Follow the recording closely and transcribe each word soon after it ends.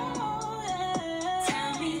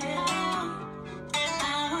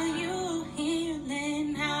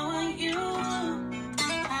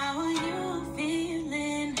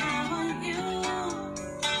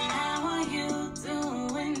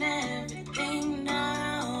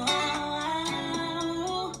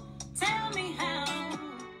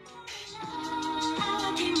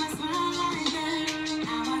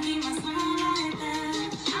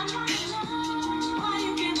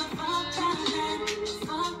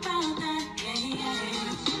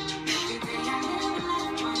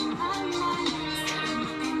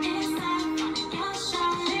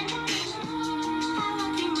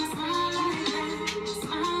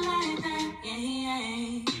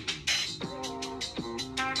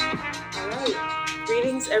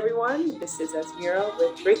Greetings, everyone. This is Asmira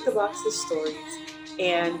with Break the Boxes Stories,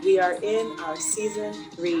 and we are in our season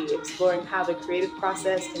 3, exploring how the creative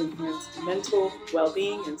process can enhance mental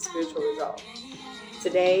well-being and spiritual resolve.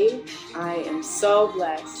 Today, I am so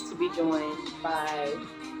blessed to be joined by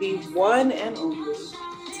the one and only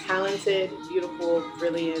talented, beautiful,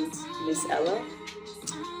 brilliant Miss Ella.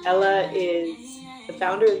 Ella is the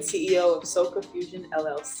founder and CEO of Soca Fusion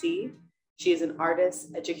LLC. She is an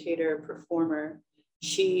artist, educator, performer.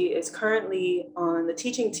 She is currently on the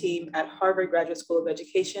teaching team at Harvard Graduate School of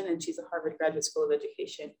Education, and she's a Harvard Graduate School of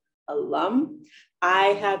Education alum. I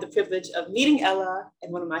had the privilege of meeting Ella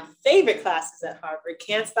in one of my favorite classes at Harvard,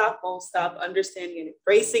 Can't Stop, Won't Stop, Understanding and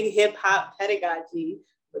Embracing Hip Hop Pedagogy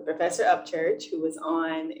with Professor Upchurch, who was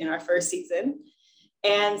on in our first season.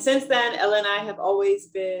 And since then, Ella and I have always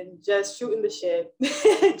been just shooting the shit,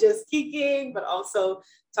 just geeking, but also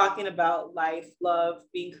talking about life, love,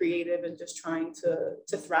 being creative, and just trying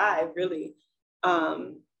to thrive, really,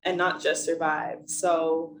 and not just survive.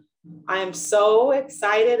 So I am so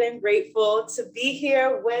excited and grateful to be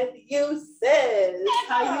here with you, sis.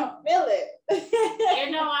 How you feeling? I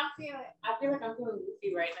feel like I'm feeling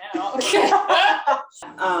goofy right now.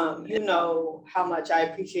 You know how much I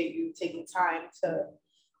appreciate you taking time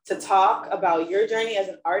to talk about your journey as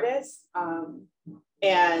an artist.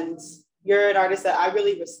 And you're an artist that I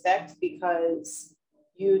really respect because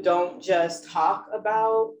you don't just talk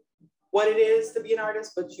about what it is to be an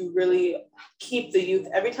artist, but you really keep the youth.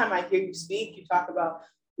 Every time I hear you speak, you talk about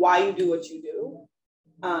why you do what you do.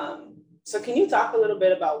 So can you talk a little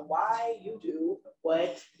bit about why you do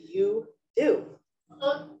what you do?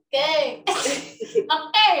 Okay.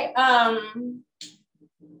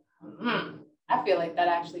 I feel like that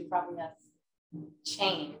actually probably has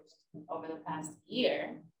changed over the past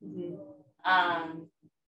year. Mm-hmm.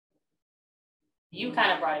 You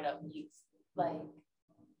kind of brought it up, youth. Like,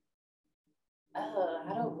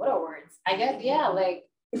 what are words? I guess, yeah, like.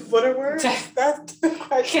 What are words? That's the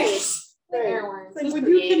question. Right. Like when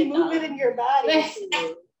you can move it in your body,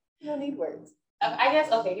 you don't need words. I guess,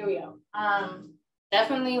 okay, here we go.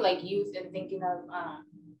 Definitely like youth and thinking of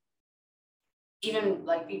even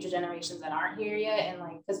like future generations that aren't here yet. And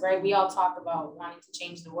like, because right, we all talk about wanting to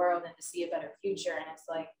change the world and to see a better future. And it's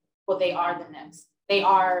like, well, they are the next. They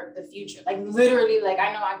are the future. Like literally, like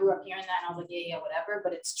I know I grew up hearing that and I was like, yeah, whatever,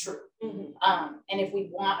 but it's true. Mm-hmm. And if we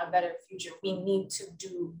want a better future, we need to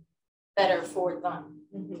do better for them.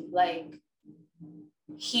 Mm-hmm. Like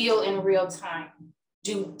heal in real time,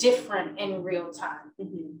 do different in real time,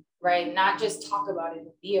 mm-hmm. right? Not just talk about it,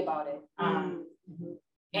 be about it. Mm-hmm.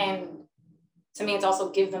 And to me, it's also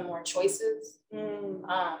give them more choices,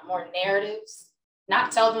 more narratives.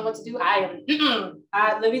 Not tell them what to do. Let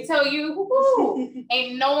me tell you,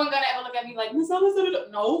 ain't no one gonna ever look at me like,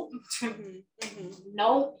 no.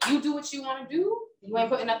 No, you do what you want to do. You ain't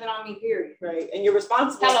putting nothing on me, period. Right, and you're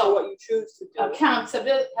responsible for what you choose to do.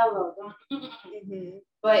 Accountability,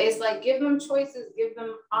 But it's like, give them choices, give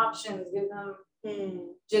them options, give them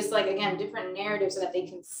just like, again, different narratives so that they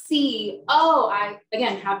can see, I,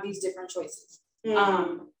 again, have these different choices.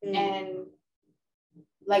 And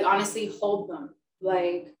like, honestly, hold them.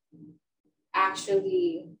 Like,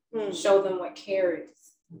 actually show them what care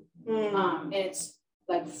is. And it's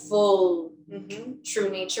like full true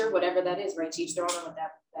nature, whatever that is, right? Teach their own what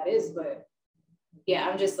that is. But yeah,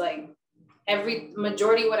 I'm just like,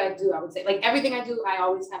 majority of what I do, I would say, like everything I do, I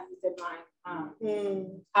always have this in mind.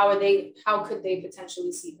 How could they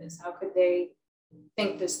potentially see this? How could they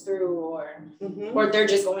think this through, or they're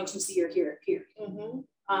just going to see or hear it, period.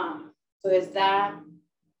 So there's that.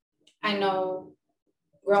 I know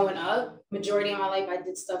growing up, majority of my life, I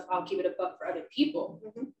did stuff, I'll keep it a buck, for other people.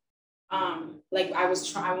 Like I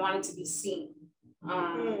wanted to be seen.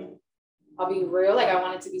 I'll be real, like I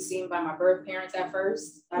wanted to be seen by my birth parents at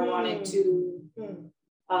first. I wanted to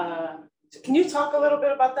can you talk a little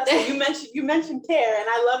bit about that? So you mentioned care, and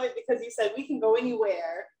I love it because you said we can go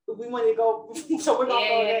anywhere, but we want to go, so we're gonna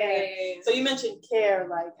go there. Yeah. So you mentioned care,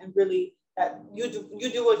 like, and really that you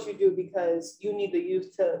do what you do because you need the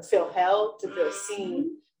youth to feel held, to feel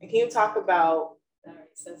seen. And can you talk about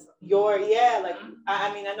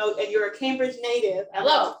I mean, I know, and you're a Cambridge native.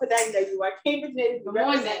 Hello. Put that in there. You are Cambridge native. You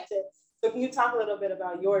represent it. So can you talk a little bit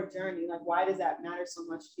about your journey? Like, why does that matter so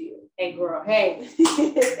much to you? Hey, girl. Hey.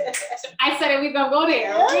 I said it, we gonna go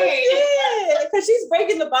there. Yeah, because she's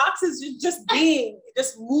breaking the boxes,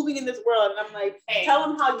 just moving in this world. And I'm like, tell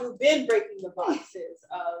them how you've been breaking the boxes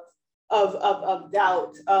of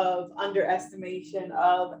doubt, of underestimation,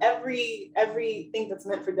 of everything that's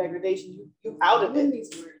meant for degradation. You out of it.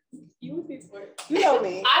 You with these words. You know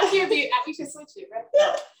me. I should switch it, right?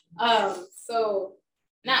 So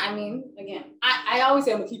I mean, again, I always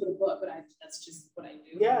say I'm gonna keep it a book, but that's just what I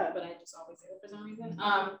do. Yeah. But I just always say it for some reason.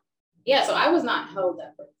 Yeah, so I was not held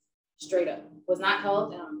at birth, straight up. Was not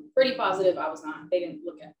held, and I'm pretty positive I was not. They didn't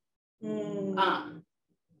look at me.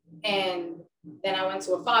 And then I went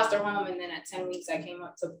to a foster home, and then at 10 weeks I came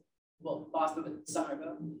up to Boston, but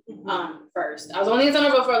Somerville first. I was only in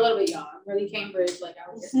Somerville for a little bit, y'all. I'm really Cambridge, like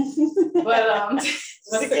out here. But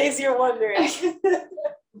just in case you're wondering.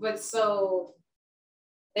 But so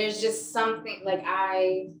there's just something like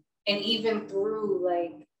and even through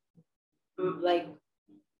like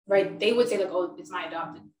right, they would say like, oh, it's my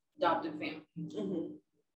adopted family.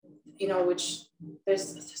 You know, which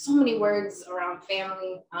there's so many words around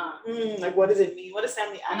family. Like, what does it mean? What does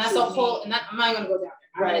family actually mean? And that's a whole, and I'm not going to go down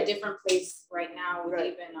there. I'm in a different place right now with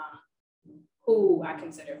even who I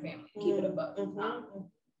consider family, keep it above.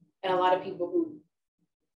 And a lot of people who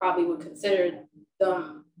probably would consider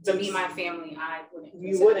them to be my family, I wouldn't.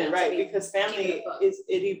 You wouldn't, right? Because family it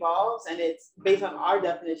evolves, and it's based on our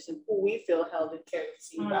definition, who we feel held and cared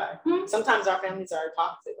by. Sometimes our families are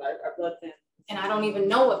toxic, our blood family. And I don't even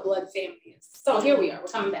know what blood family is. So here we are, we're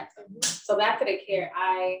coming back. So back to the care.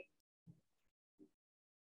 I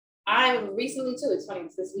recently too, it's funny,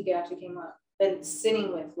 this week it actually came up, been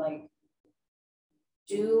sitting with like,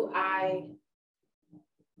 I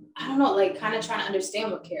don't know, like kind of trying to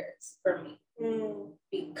understand what care is for me.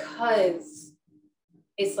 Because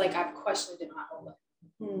it's like I've questioned it my whole life.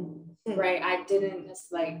 Right? I didn't,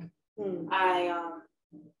 it's like,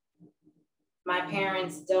 my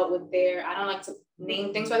parents dealt with I don't like to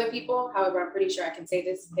name things for other people. However, I'm pretty sure I can say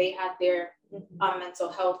this. They had their mental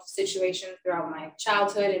health situation throughout my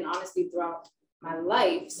childhood and honestly throughout my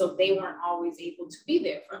life. So they weren't always able to be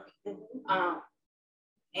there for me.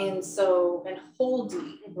 And hold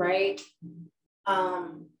me, right?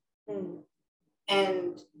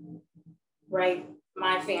 And right,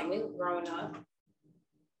 my family growing up,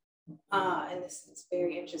 and this is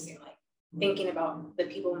very interesting, like, thinking about the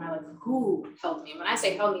people in my life who held me. And when I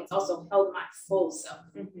say held me, it's also held my full self,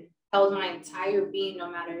 held my entire being, no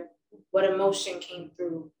matter what emotion came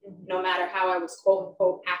through, no matter how I was quote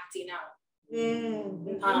unquote acting out.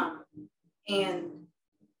 And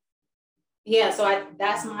yeah, so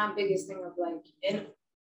that's my biggest thing of like, and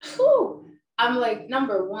I'm like,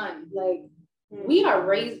 number one, like we are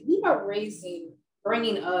raising,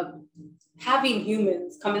 bringing up, having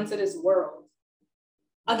humans come into this world.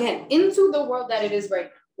 Again, into the world that it is right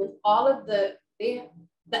now, with all of the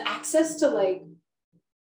access to like,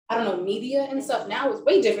 I don't know, media and stuff now is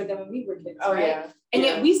way different than when we were kids, right? Yeah. And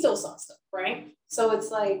yet we still saw stuff, right? So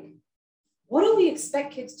it's like, what do we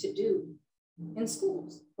expect kids to do in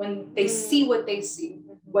schools when they see what they see,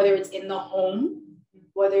 whether it's in the home,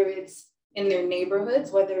 whether it's in their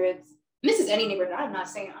neighborhoods, whether it's, this is any neighborhood. I'm not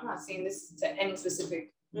saying this to any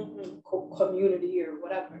specific community or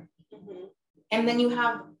whatever. And then you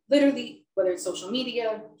have literally, whether it's social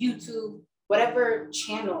media, YouTube, whatever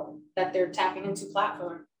channel that they're tapping into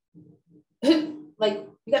platform, like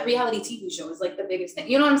we got reality TV shows, like the biggest thing.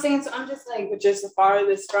 You know what I'm saying? So I'm just like, which is the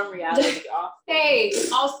farthest from reality off. Hey, it's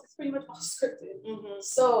pretty much all scripted.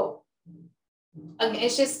 So again,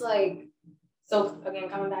 it's just like, so again,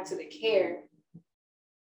 coming back to the care.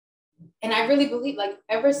 And I really believe, like,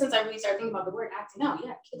 ever since I really started thinking about the word acting out,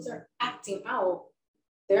 kids are acting out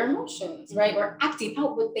their emotions, right? Or acting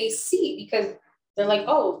out what they see, because they're like,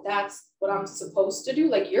 oh, that's what I'm supposed to do.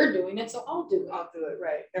 Like, you're doing it, so I'll do it,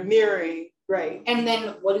 right? They're mirroring, right? And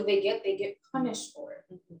then what do they get? They get punished for it,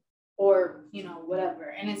 or, you know, whatever.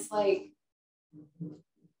 And it's like,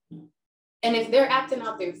 and if they're acting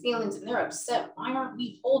out their feelings and they're upset, why aren't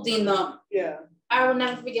we holding them? Yeah. I will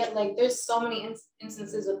never forget, like, there's so many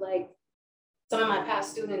instances of, like, some of my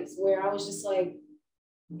past students where I was just like,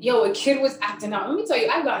 yo, a kid was acting out. Let me tell you,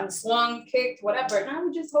 I've gotten swung, kicked, whatever, and I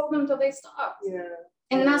would just hold them until they stopped. Yeah.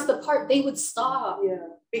 And that's the part, they would stop. Yeah.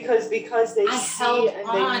 Because they see and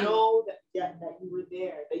they know that you were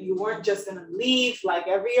there, that you weren't just gonna leave like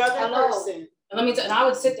every other person. And let me tell you, and I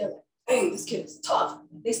would sit there like, hey, this kid is tough,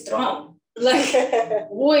 they strong. Like,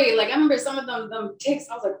 boy, like I remember some of them kicks,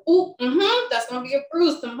 I was like, oh, that's gonna be a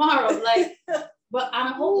bruise tomorrow. Like, but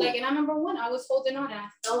I'm holding, like, and I remember one, I was holding on and I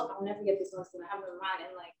felt, I'll never get this lesson, I have it in mind,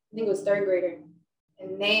 and like, I think it was third grader,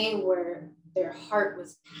 and their heart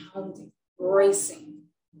was pounding, racing.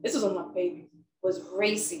 This was when my baby was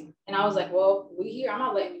racing. And I was like, well, we here, I'm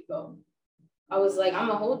not letting you go. I was like, I'm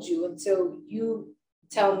gonna hold you until you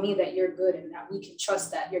tell me that you're good and that we can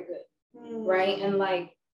trust that you're good, right? And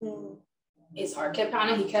like, his heart kept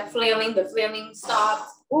pounding, he kept flailing, the flailing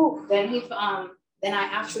stopped. Then I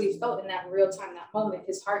actually felt in that real time, that moment,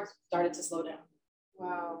 his heart started to slow down.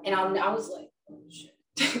 Wow. And I was like, oh shit.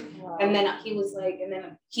 Wow. And then he was like, and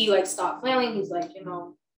then he like stopped flailing. He's like, you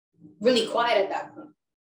know, really quiet at that point.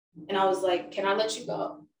 And I was like, can I let you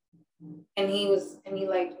go? And he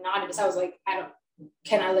like nodded. So I was like,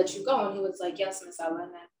 can I let you go? And he was like, yes, Miss Ella.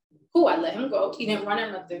 And then, cool, I let him go. He didn't run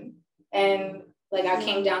or nothing. And like, I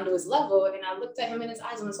came down to his level and I looked at him in his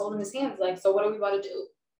eyes and was holding his hands. Like, so what are we about to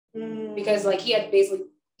do? Because like, he had basically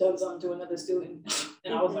done something to another student.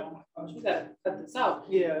 And I was like, oh my gosh, we gotta cut this out.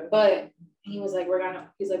 Yeah. But he was like,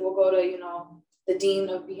 he's like, we'll go to, you know, the dean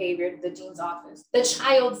of behavior, the dean's office. The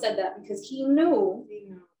child said that because he knew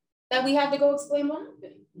that we had to go explain what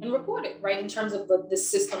happened and report it, right? In terms of the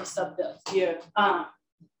system stuff does. Yeah.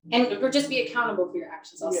 And just be accountable for your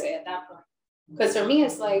actions, I'll say at that point. Because for me,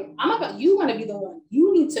 it's like, you want to be the one.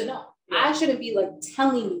 You need to know. Yeah. I shouldn't be like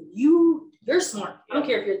telling you, you're smart. I don't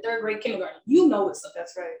care if you're third grade, kindergarten. You know what's up.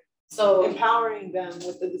 That's right. So empowering them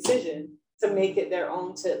with the decision to make it their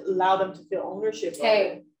own, to allow them to feel ownership of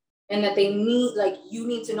it. And that they need, like, you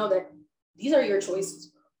need to know that these are your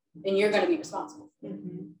choices, and you're going to be responsible.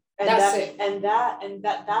 Mm-hmm. And that's it. And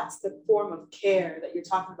that's the form of care that you're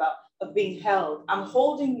talking about, of being held. I'm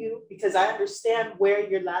holding you because I understand where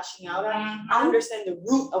you're lashing out at. Mm-hmm. I understand the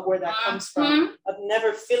root of where that comes from, of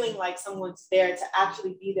never feeling like someone's there to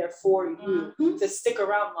actually be there for you, to stick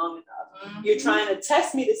around long enough. You're trying to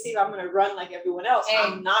test me to see if I'm going to run like everyone else.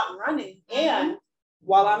 I'm not running. And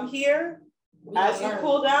while I'm here, as you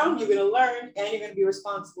cool down, you're going to learn and you're going to be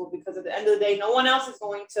responsible, because at the end of the day, no one else is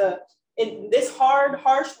going to, in this hard,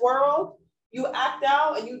 harsh world, you act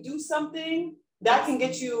out and you do something that can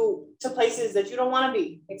get you to places that you don't want to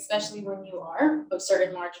be. Especially when you are of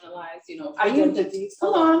certain marginalized, you know, identities.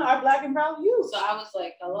 Come on, our Black and brown youth. So I was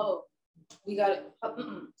like, hello, we got it.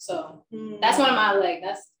 So that's one of my, like,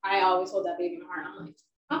 I always hold that baby in my heart. I'm like,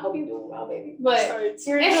 I hope you're doing well, baby. But sorry,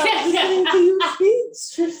 tearing up listening to you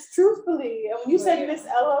speak truthfully. And when you said Miss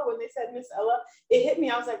Ella, when they said Miss Ella, it hit me.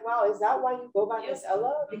 I was like, wow, is that why you go by Miss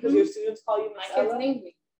Ella? Because your students call you Miss Ella? My kids named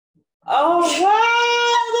me. Oh,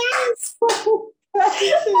 wow, that's so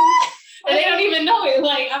precious. And they don't even know it.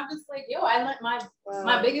 Like, I'm just like, yo, I learned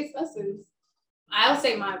my biggest lessons. I'll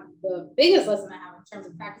say the biggest lesson I have in terms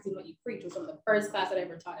of practicing what you preach was from the first class that I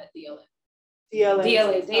ever taught at DLA.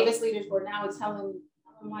 DLA, Davis Leadership, or now it's Helen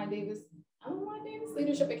White Davis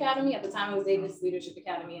Leadership Academy. At the time, it was Davis Leadership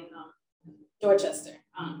Academy in Dorchester.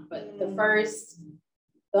 But the first,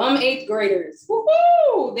 them 8th graders,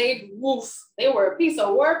 woohoo! They were a piece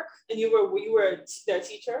of work. And you were their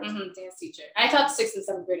teacher? Dance teacher. I taught 6th and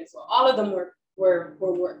 7th grade as well. All of them were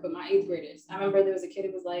work, but my 8th graders. I remember there was a kid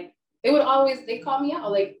who was like, they called me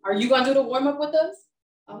out, like, are you gonna do the warm up with us?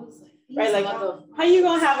 I was like, right, like, how you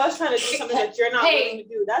gonna have us trying to do something that you're not willing to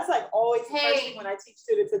do? That's like always the first thing when I teach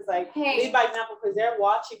students. It's like, lead by example, because they're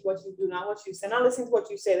watching what you do, not what you say. Not listening to what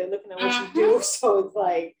you say, they're looking at what you do. So it's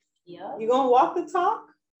like, you gonna walk the talk?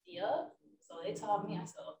 Yeah. So they taught me. I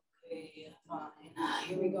said, okay, fine.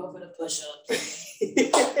 Here we go for the push-ups.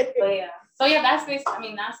 But yeah. So yeah, that's basically, I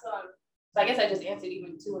mean, that's so I guess I just answered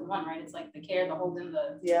even 2 in 1, right? It's like the care, the holding,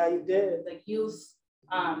 yeah, you did. The youth.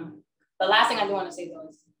 The last thing I do want to say though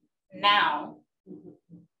is, now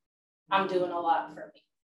I'm doing a lot for me,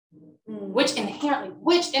 which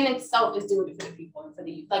in itself is doing it for the people and for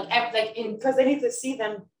the youth, because they need to see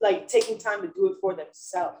them like taking time to do it for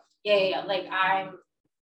themselves. Yeah. Like I'm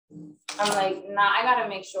like, nah, I gotta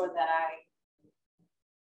make sure that I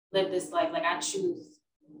live this life. Like I choose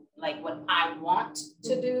like what I want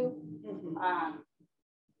to do.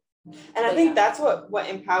 And I think that's what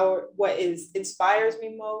inspires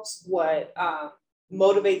me most, what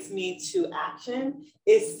motivates me to action,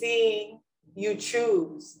 is seeing you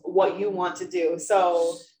choose what you want to do.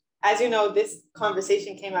 So as you know, this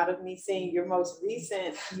conversation came out of me seeing your most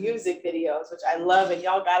recent music videos, which I love, and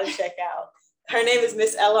y'all gotta check out. Her name is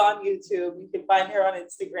Miss Ella on YouTube. You can find her on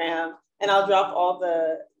Instagram, and I'll drop all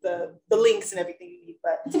the links and everything you need.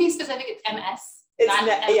 But to be specific, it's MS.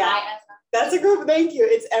 It's yeah. That's a group. Thank you.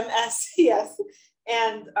 It's MS. Yes.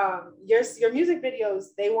 And your music videos,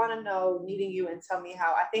 they want to know, meeting you and tell me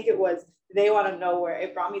how. I think it was They Want to Know, where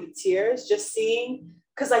it brought me to tears, just seeing,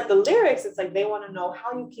 because like the lyrics, it's like they want to know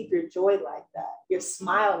how you keep your joy like that, your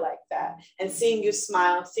smile like that, and seeing you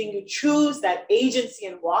smile, seeing you choose that agency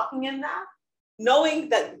and walking in that, knowing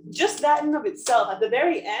that just that in and of itself. At the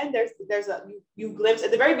very end, there's you glimpse,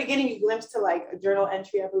 at the very beginning, you glimpse to like a journal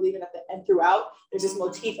entry, I believe, and at the end throughout, there's this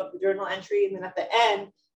motif of the journal entry, and then at the end,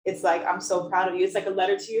 it's like, I'm so proud of you. It's like a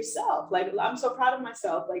letter to yourself. Like, I'm so proud of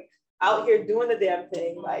myself, like out here doing the damn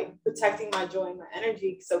thing, like protecting my joy and my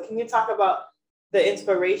energy. So can you talk about the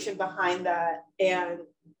inspiration behind that? And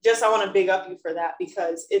just, I want to big up you for that,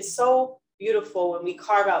 because it's so beautiful when we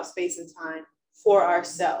carve out space and time for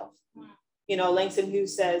ourselves. You know, Langston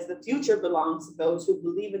Hughes says the future belongs to those who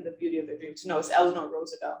believe in the beauty of their dreams. No, it's Eleanor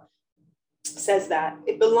Roosevelt says that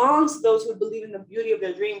it belongs to those who believe in the beauty of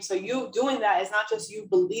their dreams. So you doing that is not just you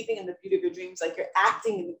believing in the beauty of your dreams, like you're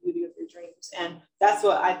acting in the beauty of your dreams. And that's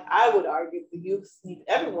what I would argue the youth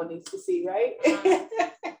everyone needs to see, right?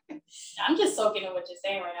 I'm just soaking in what you're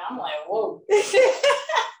saying right now. I'm like, whoa.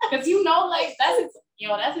 Because you know, like that's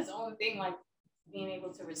its own thing, like being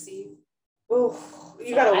able to receive. Oh,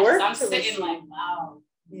 you gotta work. I'm sitting receive. Like, wow.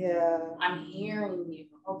 Yeah. I'm hearing you.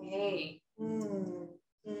 Okay.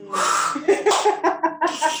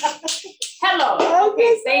 Hello.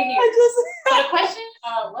 Okay, stay here. So the question,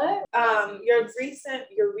 what? Your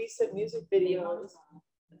recent music videos.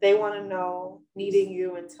 They want to know Needing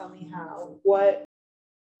You and Tell Me How. What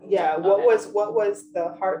was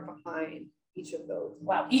the heart behind each of those?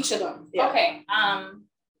 Wow, each of them. Yeah. Okay.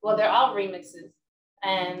 Well, they're all remixes.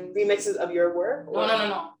 And remixes of your work? Or?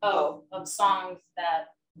 No. Of songs that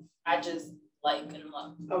I just like and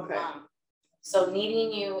love. Okay. So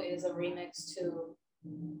Needing You is a remix to,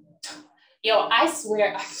 I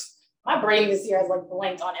swear, my brain this year has like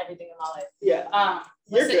blanked on everything in my life. Yeah.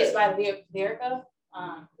 It's by Lyrica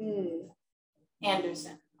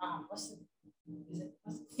Anderson. What's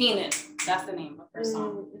Phoenix? That's the name of her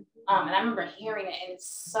song. And I remember hearing it, and it's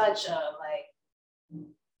such a like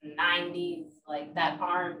 90s, like that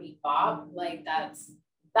R&B bop, like that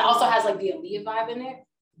also has like the Aaliyah vibe in it.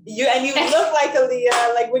 You look like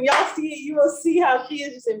Aaliyah. Like when y'all see it, you will see how she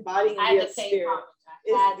is just embodying Aaliyah's spirit.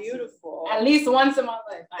 It's beautiful. At least once in my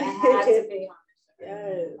life, I had to pay homage.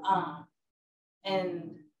 Yes.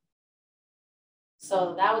 And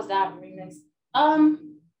so that was that remix.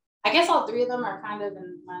 I guess all three of them are kind of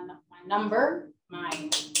in my number.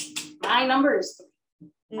 My number is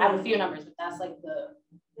 3. I have a few numbers, but that's like the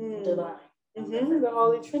divine. The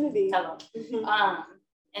Holy Trinity. Hello.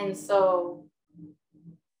 And so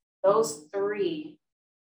those 3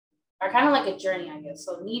 are kind of like a journey, I guess.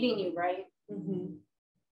 So Needing You, right?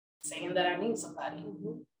 Saying that I need somebody.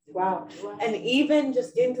 Wow. And even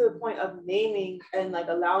just getting to the point of naming and like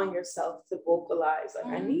allowing yourself to vocalize,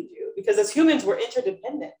 like, I need you. Because as humans, we're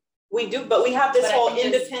interdependent. We do, but we have this whole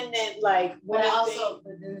independent, like, but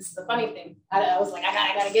this is the funny thing. I was like,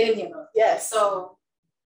 I gotta get in here though. Yes. So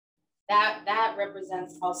that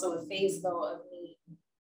represents also a phase though of me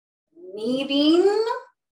needing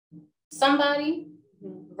somebody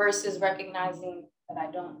versus recognizing that I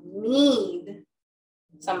don't need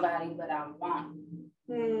somebody, but I want.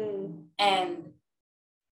 And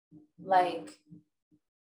like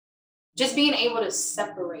just being able to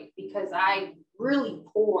separate, because I really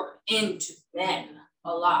poured into men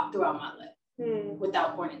a lot throughout my life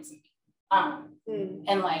without pouring into me.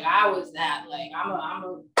 And like I was that, like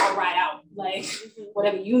I'll ride out, like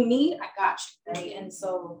whatever you need, I got you, right? And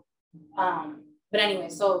so but anyway,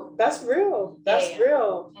 so that's real. That's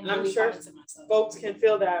real. And I'm sure folks can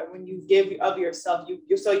feel that when you give of yourself,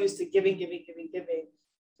 you're so used to giving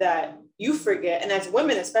that you forget. And as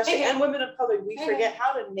women, especially, and women of color, we forget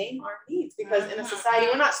how to name our needs, because in a society,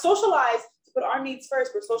 we're not socialized to put our needs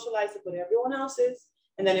first. We're socialized to put everyone else's.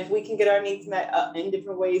 And then if we can get our needs met in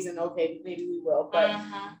different ways, and okay, maybe we will. But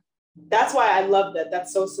that's why I love that.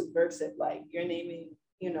 That's so subversive. Like you're naming,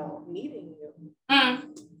 needing you.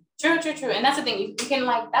 True. And that's the thing. You can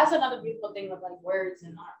like, that's another beautiful thing with like words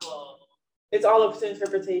and art. Well, it's all up to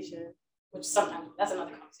interpretation. Which sometimes, that's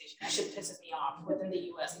another conversation. That shit pisses me off within the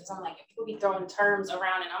US. Because I'm like, if people be throwing terms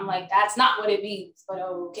around and I'm like, that's not what it means, but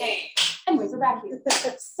okay. Anyways, we're back here.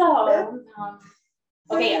 So,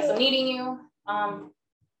 okay, yeah, so Needing You.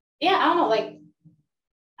 Yeah, I don't know, like,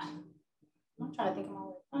 I'm trying to think of my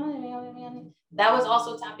word. That was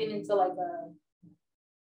also tapping into like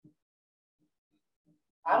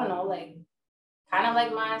I don't know, like, kind of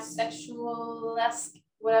like my sexual-esque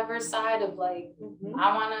whatever side of like,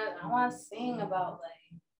 I wanna sing about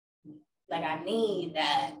like I need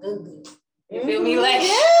that. You feel me? Like,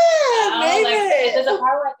 there's a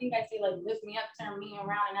part where I think I say like, lift me up, turn me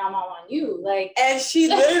around, and now I'm all on you. Like, and she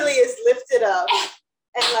literally is lifted up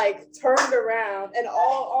and like turned around and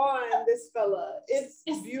all on this fella. It's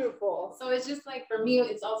beautiful. So it's just like, for me,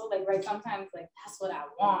 it's also like, right, sometimes like that's what I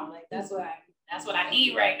want. Like that's what I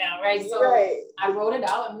need right now, right? So I wrote it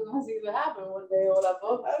out, and we're gonna see what happens one day or whatever.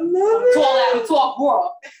 I love it. I'm 12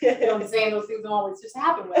 girl. You know what I'm saying? Those things don't always just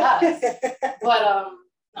happen with us. But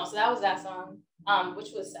no, so that was that song.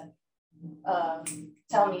 Which was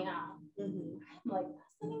Tell Me How. I'm like,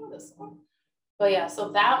 that's the name of the song. But yeah, so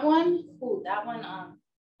that one,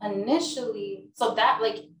 initially, so that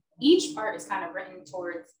like each part is kind of written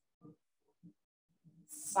towards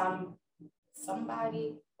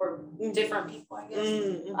somebody or different people, I guess.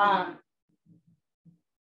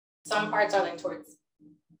 Some parts are like towards,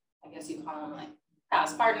 I guess you call them like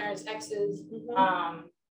past partners, exes.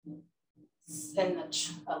 And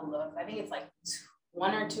look, I think it's like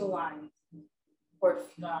 1 or 2 lines are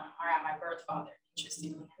at my birth father,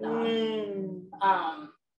 interestingly enough.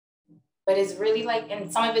 But it's really like,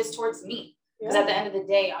 and some of it's towards me. Because at the end of the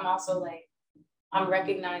day, I'm also like, I'm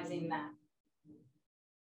recognizing that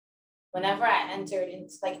whenever I entered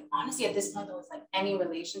into, like, honestly, at this point, though, it's like any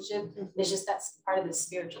relationship, it's just that's part of the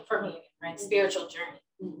spiritual, for me, right? Spiritual journey.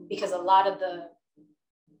 Because a lot of the,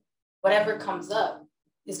 whatever comes up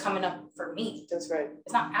is coming up for me. That's right.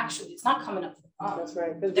 It's not coming up for them. That's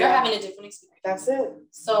right. They're having a different experience. That's it.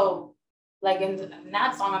 So, like in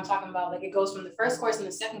that song I'm talking about, like it goes from the first chorus and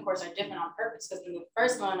the second chorus are different on purpose. Because in the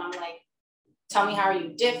first one, I'm like, tell me, how are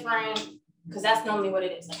you different? Because that's normally what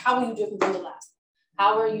it is. Like, how are you different from the last?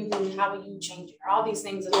 How are you changing? Or all these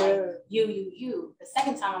things are like you. The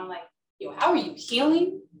second time I'm like, yo, how are you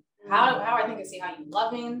healing? How I think I see how you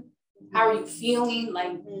loving? How are you feeling?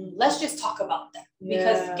 Like, let's just talk about that.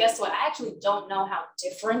 Because guess what? I actually don't know how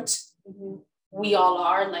different we all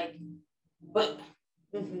are. Like, but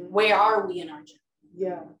where are we in our journey?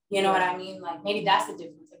 Yeah. You know what I mean? Like, maybe that's the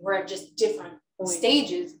difference. Like, we're at just different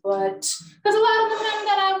stages, but because a lot of the men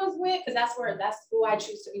that I was with, because that's who I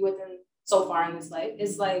choose to be with so far in this life,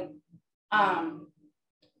 is like, in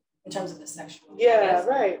terms of the sexual. Yeah,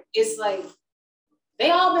 right. It's like, they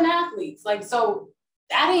all been athletes. Like, so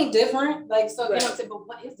that ain't different. Like, so you know what I'm saying? But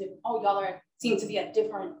what is different? Oh, y'all seem to be at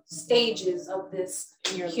different stages of this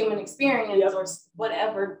human experience or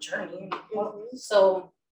whatever journey.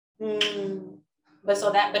 So,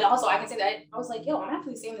 but also I can say that I was like, yo, I'm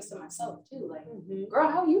actually saying this to myself too. Like, girl,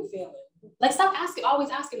 how are you feeling? Like, stop always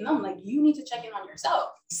asking them. Like, you need to check in on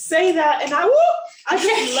yourself. Say that, and I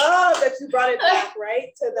just love that you brought it back,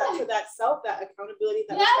 right, to that self, that accountability,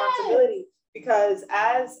 that responsibility. Because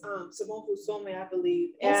as Simone Fusome, I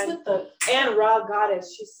believe, and Raw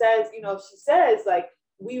Goddess, she says, like,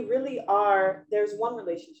 we really are, there's one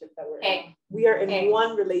relationship that we're in. We are in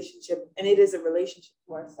one relationship, and it is a relationship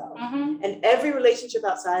to ourselves. And every relationship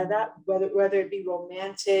outside of that, whether it be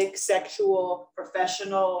romantic, sexual,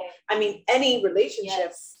 professional, I mean, any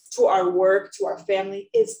relationship to our work, to our family,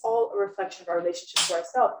 is all a reflection of our relationship to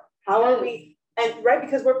ourselves. How are we? And right,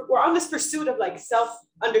 because we're on this pursuit of like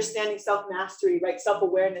self-understanding, self-mastery, right?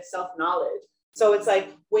 Self-awareness, self-knowledge. So it's like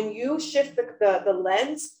when you shift the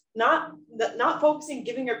lens, not focusing,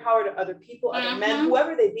 giving your power to other people, other men,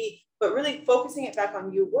 whoever they be, but really focusing it back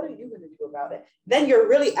on you. What are you going to do about it? Then you're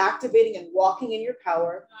really activating and walking in your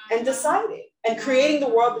power and deciding and creating the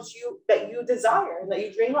world that you desire and that you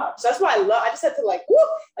dream of. So that's why I just had to like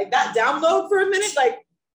that download for a minute. Like,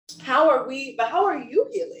 how are you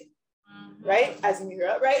healing? Right? As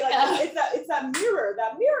Mira, right? Like it's that mirror work,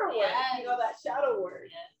 that shadow work.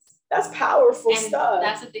 That's powerful stuff.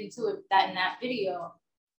 That's the thing too, that in that video,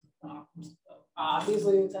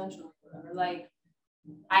 obviously intentional, whatever. Like,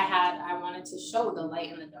 I wanted to show the light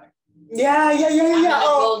in the dark. Yeah. I'm in a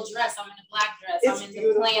gold dress, I'm in a black dress, I'm in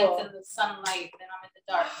beautiful. the plants and the sunlight, then I'm in the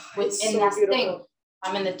dark. And that's the thing.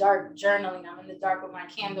 I'm in the dark journaling, I'm in the dark with my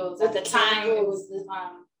candles. At the time, it was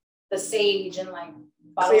the sage and like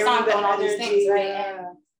Palo Santo and all these things, right?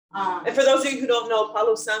 Yeah. And for those of you who don't know,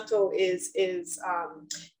 Palo Santo is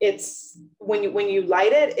it's when you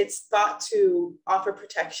light it, it's thought to offer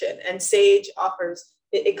protection, and sage offers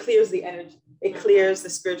it clears the energy, it clears the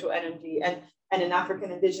spiritual energy, and in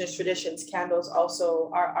African indigenous traditions, candles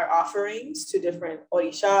also are offerings to different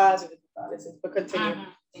orishas or different goddesses. But continue,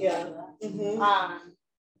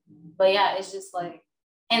 but yeah, it's just like,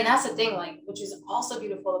 and that's the thing, like, which is also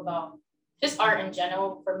beautiful about just art in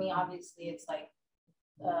general. For me, obviously, it's like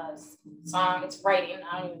song, it's writing.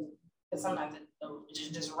 I don't even, because sometimes it's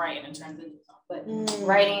just writing, it turns into song. But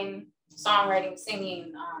writing, songwriting,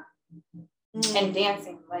 singing, and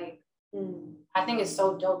dancing, like, I think it's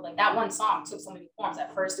so dope. Like, that one song took so many forms.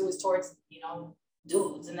 At first, it was towards,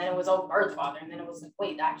 dudes, and then it was birth father, and then it was like,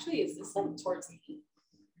 wait, actually, is this like towards me?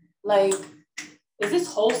 Like, is this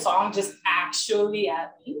whole song just actually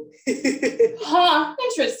at me?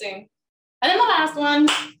 Interesting. And then the last one,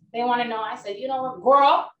 they want to know, I said, you know what,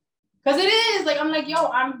 girl, because it is, like, I'm like, yo,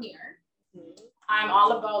 I'm here. I'm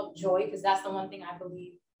all about joy, because that's the one thing I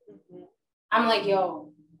believe. I'm like,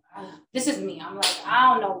 yo, this is me. I'm like,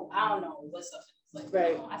 I don't know what's up. Like,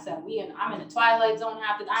 right. I said, I'm in the twilight zone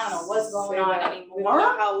after, I don't know what's going on anymore. We don't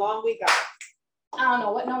know how long we got. I don't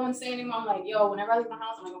know what no one's saying anymore. I'm like, yo, whenever I leave my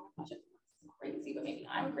house, I'm like, oh my gosh, it's crazy, but maybe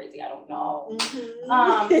I'm crazy. I don't know.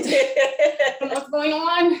 What's going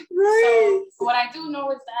on? Right. So what I do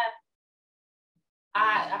know is that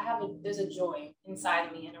there's a joy inside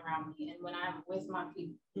of me and around me. And when I'm with my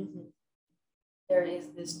people, there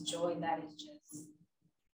is this joy that is just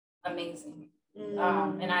amazing.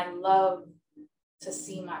 And I love to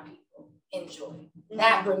see my people enjoy.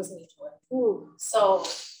 That brings me joy. So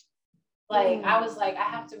like, I was like, I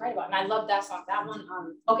have to write about it. And I love that song. That one,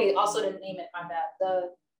 okay, also to name it, my bad.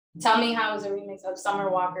 The Tell Me How is a remix of Summer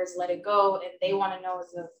Walker's Let It Go. And They Want to Know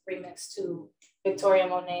is a remix to Victoria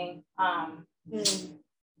Monet.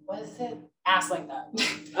 What is it? Ass Like That.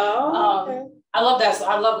 Okay. I love that song.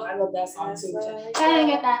 I love that song too. Gotta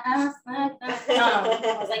get that ass like that.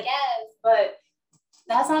 I was like, yes. But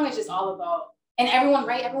that song is just all about, and everyone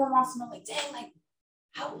wants to know, like, dang, like,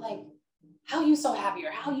 how you so happy,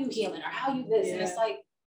 or how you healing, or how you this. And it's like,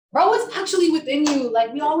 bro, it's actually within you.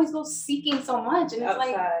 Like, we always go seeking so much. And it's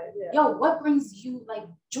outside, like, yo, what brings you like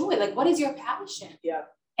joy? Like, what is your passion? Yeah.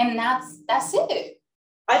 And that's it.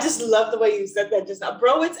 I just love the way you said that just now.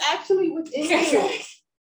 Bro, it's actually within you.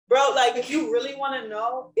 Bro, like, if you really want to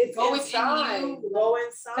know, it's go inside. You. Go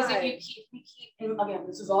inside. Because if we keep, and again,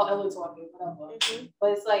 this is all Ella talking, whatever.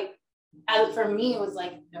 But it's like, for me, it was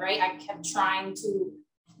like, right, I kept trying to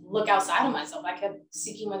look outside of myself. I kept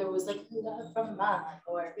seeking whether it was like love from mine,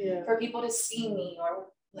 or for people to see me, or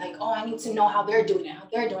like, oh, I need to know how they're doing it.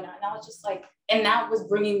 And I was just like, and that was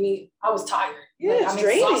bringing me, I was tired. Yeah, like, I'm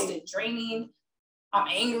exhausted, draining. I'm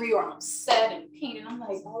angry, or I'm upset and pain. And I'm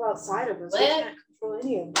like, it's all outside of us. We can't control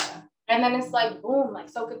any of that. And then it's like, boom, like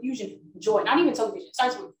soul confusion, joy. Not even soul confusion. It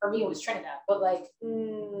starts with, for me, it was Trinidad, but like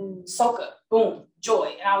soca, boom,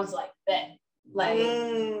 joy. And I was like, bet. Like,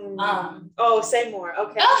 say more.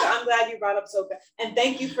 Okay. So I'm glad you brought up soca. And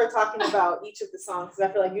thank you for talking about each of the songs, because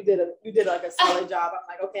I feel like you did like a solid job. I'm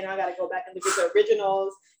like, okay, now I gotta go back and look at the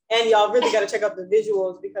originals. And y'all really gotta check out the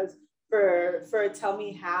visuals, because for Tell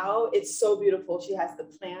Me How, it's so beautiful. She has the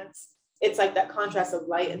plants. It's like that contrast of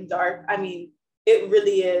light and dark. I mean, it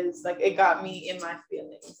really is, like, it got me in my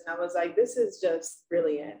feelings. And I was like, this is just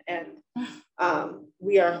brilliant. And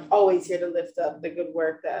we are always here to lift up the good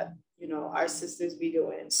work that, you know, our sisters be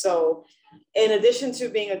doing. So in addition to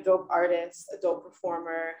being a dope artist, a dope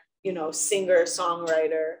performer, you know, singer,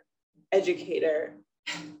 songwriter, educator,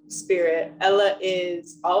 spirit, Ella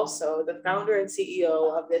is also the founder and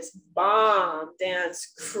CEO of this bomb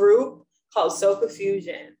dance group called Soca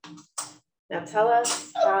Fusion. Now tell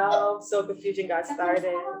us how Soca Fusion got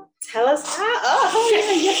started. Tell us how. Oh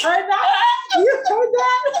yeah, you heard that? You heard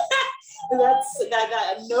that? That's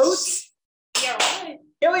a note. Yeah, right.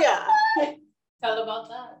 Here we are. Tell about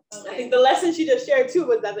that. Okay. I think the lesson she just shared too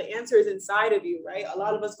was that the answer is inside of you, right? A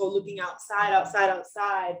lot of us go looking outside,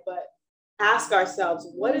 but ask ourselves,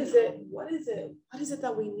 what is it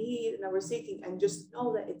that we need and that we're seeking, and just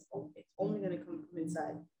know that it's only going to come from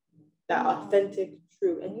inside. That authentic,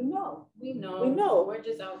 true, and we know. We're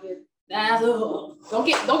just out here. Don't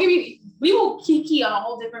get me. We will kiki on a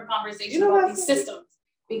whole different conversation about these systems,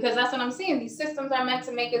 because that's what I'm saying. These systems are meant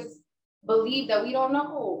to make us believe that we don't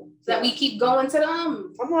know, that we keep going to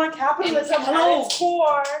them. Come on, capitalism at its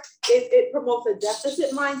core, it promotes a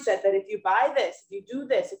deficit mindset that if you buy this, if you do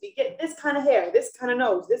this, if you get this kind of hair, this kind of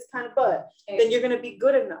nose, this kind of butt, then you're going to be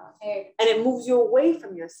good enough. And it moves you away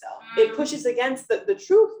from yourself. It pushes against the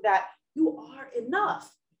truth that you are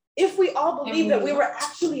enough. If we all believe that we were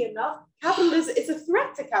actually enough, capitalism, it's a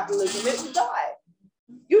threat to capitalism. It would die.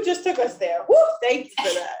 You just took us there. Woo, thank you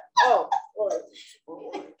for that. Oh,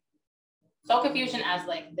 Lord. Soca Fusion as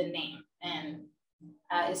like the name, and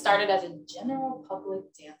it started as a general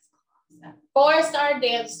public dance class at 4-Star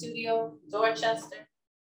Dance Studio, Dorchester.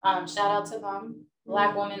 Shout out to them,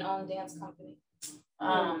 Black woman-owned dance company.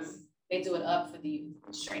 They do it up for the youth,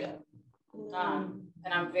 straight up.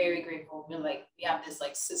 And I'm very grateful. We have this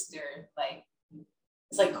like sister, like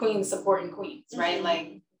it's like queens supporting queens, right?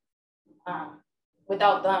 Like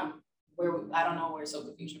without them, I don't know where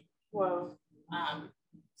Soca Fusion. Wow.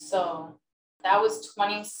 So that was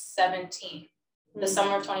 2017. The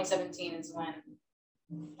summer of 2017 is when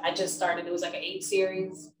I just started. It was like an 8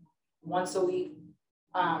 series, once a week.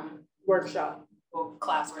 Workshop. Well,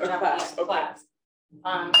 class. Or class. Okay. Class.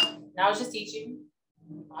 And I was just teaching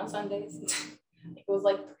on Sundays. I think it was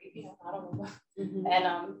like 3 p.m. I don't know.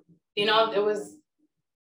 And it was,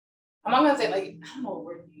 I'm not gonna say like, I don't know what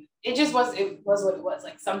word to use. It was what it was.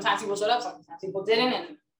 Like sometimes people showed up, sometimes people didn't,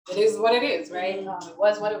 and it is what it is, right? It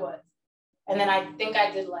was what it was. And then I think I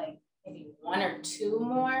did like maybe 1 or 2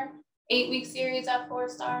 more 8-week series at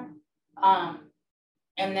 4-Star. And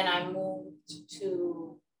then I moved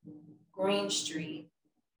to Green Street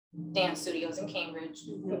Dance Studios in Cambridge,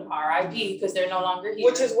 RIP, because they're no longer here.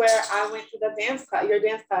 Which is where I went to the dance class, your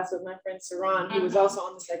dance class with my friend Saran, who was also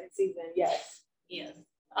on the 2nd season. Yes.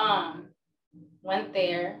 Went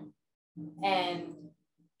there and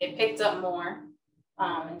it picked up more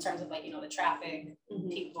in terms of like, the traffic,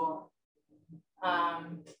 people.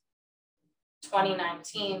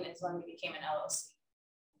 2019 is when we became an LLC.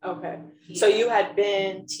 Okay. Yeah. So you had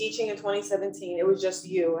been teaching in 2017. It was just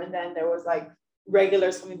you. And then there was like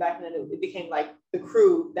regulars coming back, and then it became like the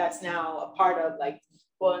crew that's now a part of like.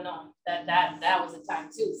 Well, no, that was the time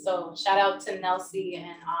too. So shout out to Nelsie and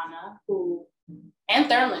Anna and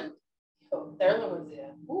Thurland. Thurland was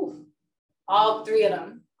there. Oof. All three of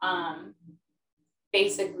them.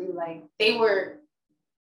 Basically like they were.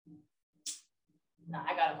 No,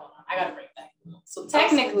 I gotta bring it back. So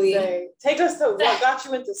technically, take us to what got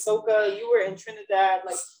you into soca. You were in Trinidad,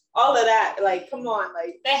 like all of that. Like, come on,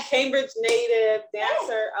 like Cambridge native,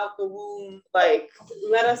 dancer out the womb. Like,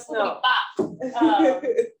 let us know.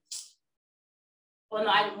 Well, no,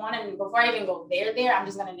 I wanted, before I even go there, I'm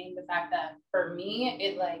just gonna name the fact that for me,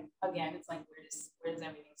 it like, again, it's like where does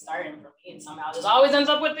everything start? And for me, it somehow just always ends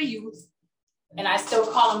up with the youth. And I still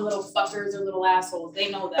call them little fuckers or little assholes. They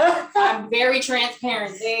know that. I'm very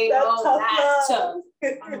transparent. They know that too.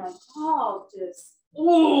 I'm like,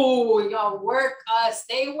 oh, y'all work us.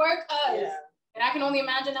 They work us. Yeah. And I can only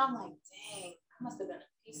imagine. I'm like, dang, I must have been a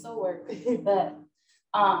piece of work. But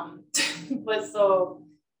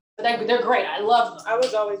they're great. I love them. I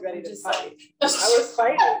was always ready to fight. I was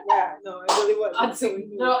fighting. Yeah, no, it really was.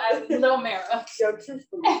 Little Mara. Yo,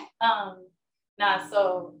 truthfully.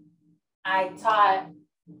 So I taught,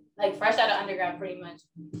 like, fresh out of undergrad, pretty much,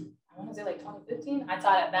 I want to say like 2015, I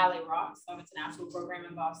taught at Ballet Rock. So it's an absolute program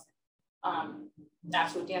in Boston,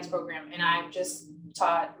 absolute dance program. And I just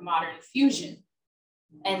taught modern fusion.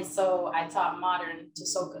 And so I taught modern to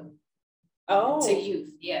soca. Oh. To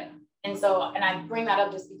youth, yeah. And I bring that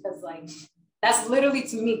up just because, like, that's literally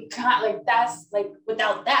to me, like, that's like,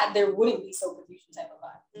 without that, there wouldn't be soca fusion type of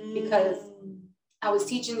vibe. Because I was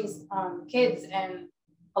teaching these kids, and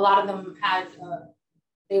a lot of them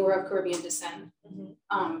they were of Caribbean descent,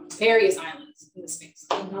 various islands in the space,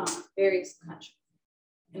 various countries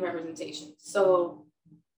and representation. So,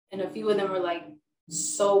 and a few of them were like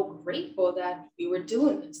so grateful that we were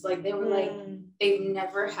doing this. Like they were like, they've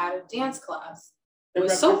never had a dance class with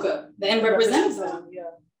soca and represents them.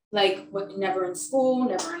 Yeah. Like never in school,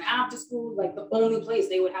 never in after school. Like the only place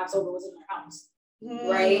they would have soca was in their house,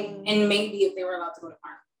 right? And maybe if they were allowed to go to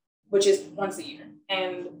Carnival, which is once a year.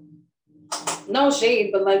 And no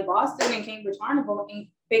shade, but like Boston and Cambridge Carnival ain't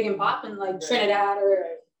big and popping like Trinidad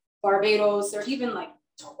or Barbados or even like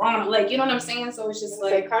Toronto, like, you know what I'm saying? So it's just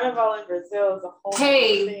like Carnival in Brazil is a whole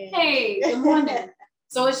thing. Hey, good morning.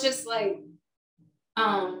 So it's just like,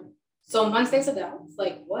 so once they said that, I was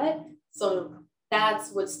like, what? So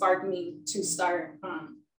that's what sparked me to start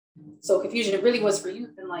So Confusion. It really was for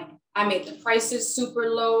youth, and like I made the prices super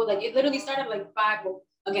low. Like it literally started like $5. Well,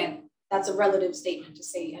 again, that's a relative statement to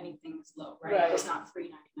say anything is low, right? It's not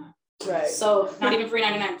 $3.99. Right. So not even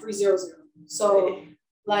 $3.99, $3.00. So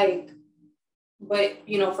like, but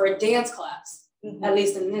for a dance class, at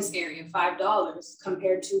least in this area, $5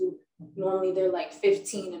 compared to normally they're like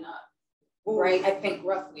 15 and up. Ooh. Right? I think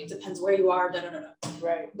roughly. It depends where you are,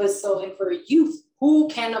 Right. But so, and for a youth, who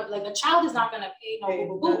can, like a child is not gonna pay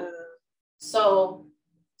no. So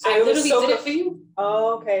I literally did it for you.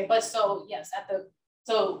 Oh, okay. But so yes,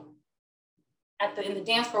 in the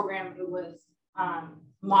dance program, it was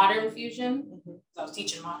modern fusion. So I was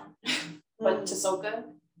teaching modern, but to soca.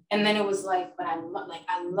 And then it was like, but I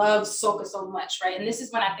love soca so much, right? And this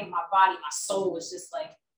is when I think my body, my soul was just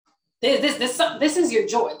like, this is your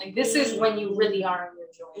joy. Like this is when you really are in your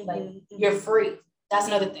joy. Like you're free. That's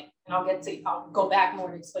another thing. And I'll go back more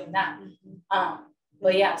to explain that.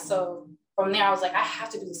 But yeah, so from there I was like, I have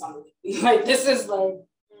to do this on the weekly. Like this is like,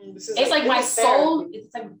 it's like my soul.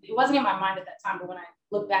 It's like it wasn't in my mind at that time, but when I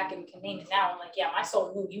look back and can name it now, I'm like, yeah, my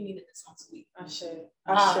soul knew you needed this once a week. Ashe.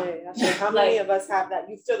 How many of us have that?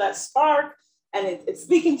 You feel that spark, and it's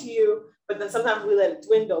speaking to you, but then sometimes we let it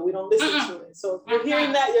dwindle. We don't listen to it. So if you're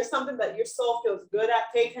hearing that, you're something that your soul feels good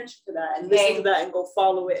at. Pay attention to that and listen to that, and go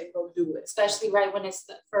follow it and go do it. Especially right when it's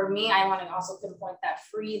for me, I want to also pinpoint that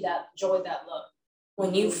free, that joy, that love.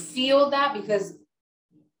 When you feel that, because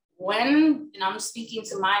and I'm speaking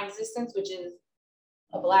to my existence, which is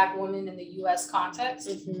a Black woman in the U.S. context,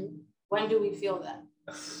 when do we feel that?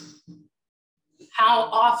 How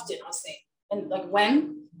often, I'll say, and like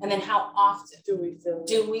when, and then how often do we feel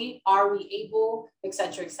are we able, et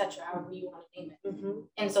cetera, however you want to name it.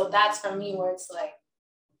 And so that's for me where it's like,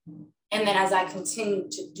 and then as I continue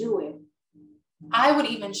to do it, I would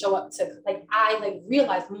even show up to, like, I like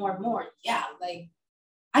realized more and more, yeah, like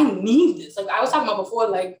I need this. Like I was talking about before,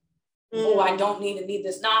 like oh, I don't need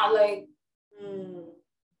this. Nah, like,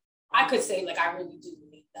 I could say, like, I really do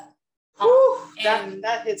need that.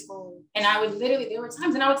 That hits home. And I would literally, there were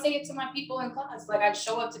times, and I would say it to my people in class. Like, I'd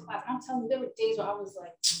show up to class, and I'm telling you, there were days where I was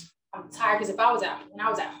like, I'm tired. Because when I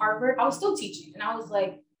was at Harvard, I was still teaching. And I was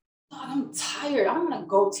like, oh, I'm tired. I don't want to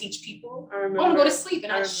go teach people. I want to go to sleep.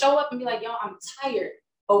 And I'd show up and be like, yo, I'm tired.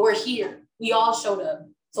 But we're here. We all showed up.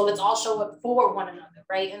 So let's all show up for one another,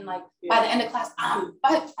 right? And like, by the end of class,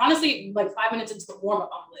 honestly, like 5 minutes into the warm-up,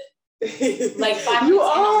 I'm lit. Like 5 minutes you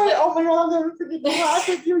are. Oh my God, I'll never forget the class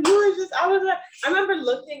with you. You were just, I remember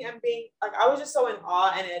looking and being like, I was just so in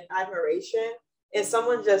awe and in admiration. And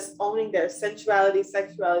someone just owning their sensuality,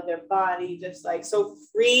 sexuality, their body, just like so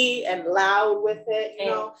free and loud with it, you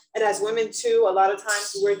know? And as women too, a lot of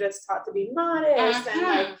times we're just taught to be modest and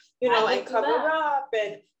like, you know, and cover up.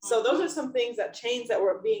 And so those are some things chains that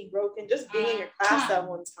were being broken, just being in your class at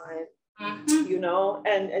one time, you know,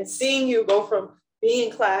 and seeing you go from being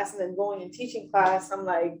in class and then going and teaching class, I'm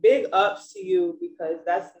like, big ups to you, because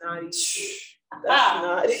that's not easy. That's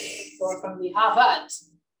not easy. Or from the Harvard.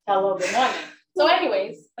 Hello, good morning. So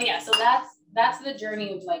anyways, but yeah, so that's the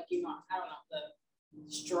journey of like, you know, I don't know, the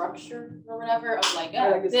structure or whatever of like,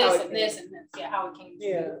 this and this, how it came to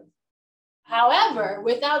be. However,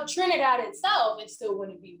 without Trinidad itself, it still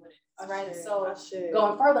wouldn't be what it is, right? So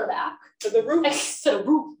going further back to the root.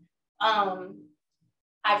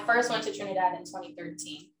 I first went to Trinidad in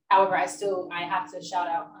 2013. However, I have to shout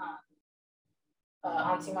out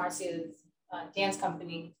Auntie Marcia's dance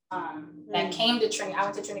company that came to Trinity. I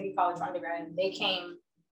went to Trinity College for undergrad, and they came.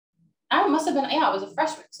 I must have been, I was a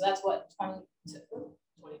freshman, so that's what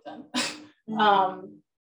 2010.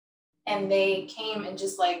 And they came and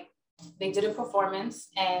just like they did a performance,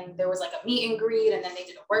 and there was like a meet and greet, and then they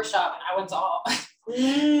did a workshop, and I went to all.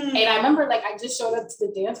 And I remember like I just showed up to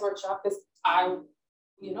the dance workshop because I,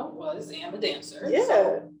 you know, am a dancer. Yeah.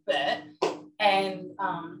 So bet. And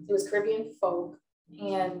it was Caribbean folk,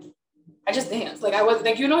 and I just danced. Like I was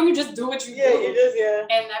like, you know, you just do what you do. You just,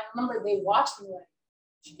 And I remember they watched me like,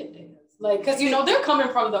 she can dance. Like, because, you know, they're coming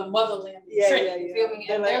from the motherland. You feel me?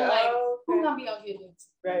 And they're like, who's going to be out here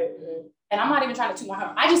dancing? Right. And I'm not even trying to toot my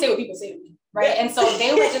horn. I just say what people say to me. Right. Yeah. And so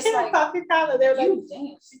they were just like, they were like, you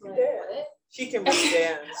dance. She can dance. What? She can really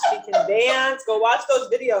dance. She can dance. Go watch those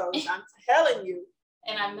videos. I'm telling you.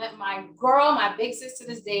 And I met my girl, my big sis to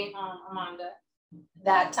this day, Amanda,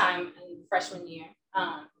 that time in freshman year.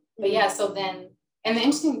 But yeah, so then, and the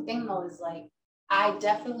interesting thing though is like, I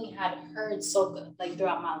definitely had heard soca like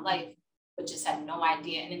throughout my life, but just had no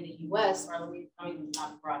idea. And in the US, or let me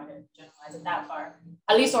not broader generalize it that far,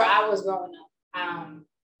 at least where I was growing up,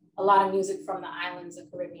 a lot of music from the islands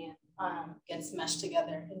of Caribbean gets meshed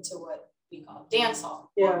together into what we call dancehall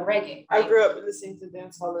or reggae. Right? I grew up listening to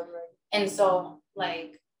dancehall and reggae. And so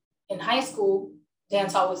like in high school,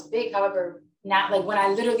 dancehall was big. However, not like when I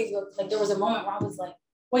literally looked, like there was a moment where I was like,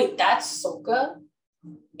 wait, that's soca?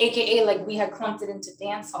 AKA like we had clumped it into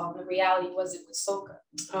dancehall, and the reality was it was soca.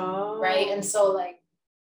 Oh. Right? And so like,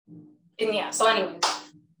 and yeah, so anyways,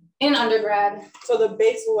 in undergrad. So the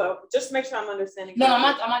base, just to make sure I'm understanding. No, I'm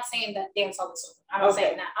not saying that dancehall is soca. I'm not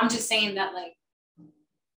saying that. I'm just saying that like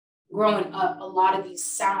growing up, a lot of these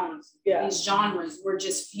sounds, these genres were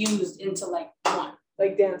just fused into like one.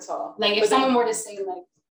 Like dancehall. Like if someone were to say like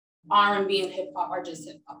R&B and hip hop are just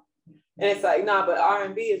hip hop. And it's like, nah, but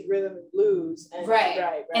R&B is rhythm and blues. And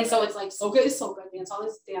right. And so it's like soca is soca, dancehall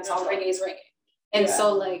is dancehall, reggae is reggae. And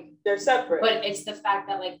so like they're separate. But it's the fact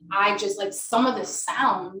that like I just like some of the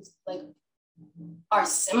sounds like are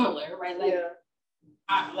similar, right? Like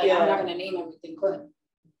I'm not gonna name everything, but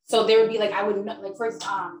so there would be like I would know like first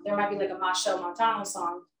there might be like a Machel Montano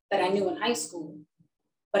song that I knew in high school,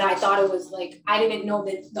 but I thought it was like I didn't know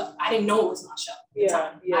it was Machel.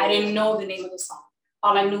 I didn't know the name of the song.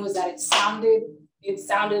 All I knew was that it sounded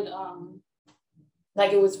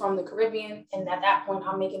like it was from the Caribbean, and at that point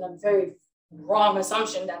I'm making a very wrong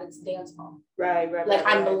assumption that it's dancehall. Right. Like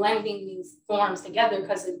I'm blending these forms together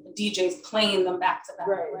because the DJ's playing them back to back.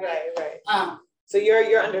 Right. So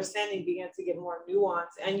your understanding began to get more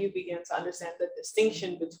nuanced, and you began to understand the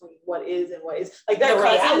distinction between what is and what is like their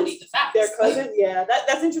cousins. Their cousins,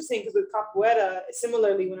 that's interesting because with capoeira,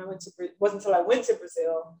 similarly, when it wasn't until I went to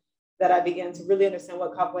Brazil that I began to really understand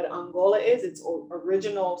what capoeira Angola is, its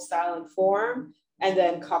original style and form, and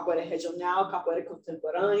then capoeira regional, capoeira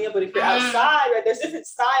contemporânea. But if you're outside, right, there's different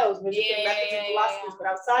styles, there's different methods and philosophies. But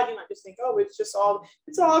outside, you might just think, oh, it's all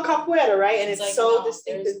capoeira, right? And it's like, so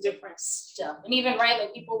distinct and different stuff. And even right,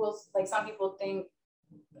 like people will like some people think,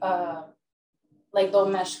 like they'll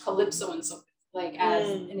mesh calypso and something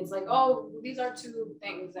and it's like, oh, these are two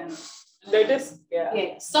things, and they're just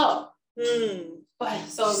So But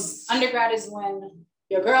so undergrad is when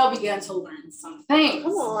your girl began to learn some things.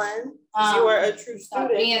 Come on. You are a true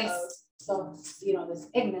student. Being so, this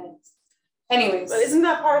ignorance. Anyways. But isn't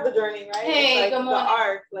that part of the journey, right? Hey, it's like good morning. The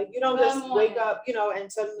arc. Like, you don't just wake up,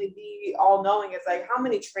 and suddenly be all knowing. It's like, how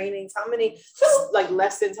many trainings, how many like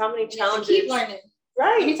lessons, how many challenges. Keep learning.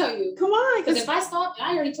 Right. Let me tell you. Come on. Because if I stop,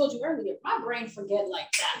 I already told you earlier, my brain forget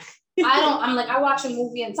like that. I watch a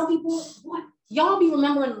movie and some people, what? Y'all be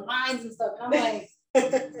remembering lines and stuff. And I'm like,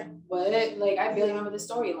 what? Like, I barely remember the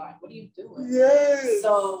storyline. What are you doing? Yes.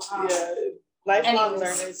 So, lifelong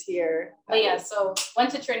learners here. But yeah, so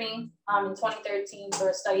went to Trinity in 2013 for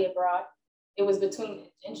a study abroad. It was between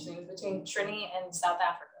Trinity and South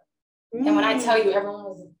Africa. And when I tell you, everyone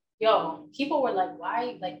was, people were like,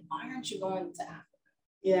 why aren't you going to Africa?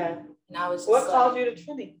 Yeah. And I was just what called you to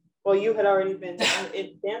Trinity? Well, you had already been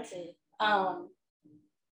in dancing.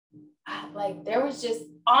 There was just,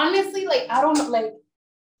 honestly, I don't know,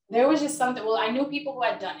 there was just something, I knew people who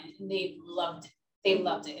had done it and they loved it. They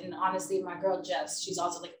loved it. And honestly, my girl Jess, she's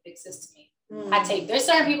also like a big sis to me. There's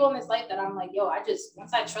certain people in this life that I'm like,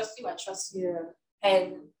 once I trust you, I trust you. Yeah.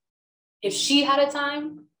 And if she had a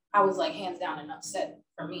time, I was like hands down enough set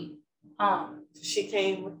for me. She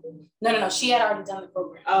came with you? No. She had already done the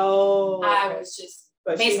program. Oh. Okay. I was just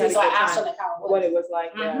basically, so I asked her how it was. What it was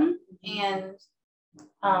like, And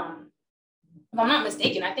if I'm not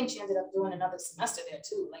mistaken, I think she ended up doing another semester there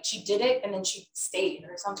too. Like she did it and then she stayed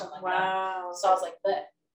or something like that. Wow. So I was like, but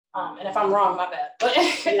and if I'm wrong, my bad. But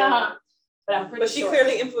but I'm pretty sure. But she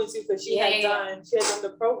clearly influenced you because she had done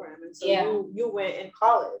the program, and so you went in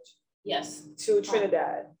college. Yes. To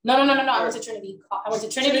Trinidad. No. I went to Trinity. I went to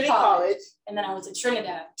Trinity College, and then I went to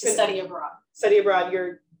Trinidad to study abroad. Study abroad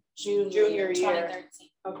your junior year, 2013.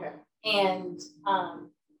 Okay. And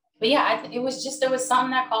but yeah, it was just, there was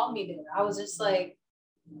something that called me there. I was just like,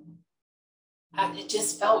 it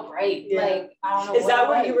just felt right. Yeah. Like, I don't know. Is that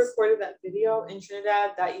when you recorded that video in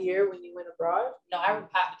Trinidad that year when you went abroad? No, I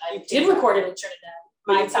did record it in Trinidad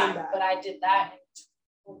my time, but I did that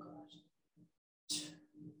in,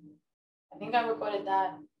 I think I recorded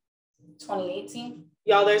that 2018.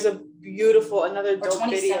 Y'all, there's a beautiful, another dope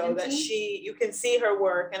video that you can see her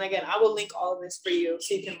work. And again, I will link all of this for you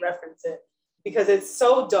so you can reference it because it's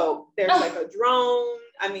so dope. There's like a drone.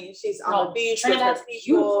 I mean, she's on the beach with her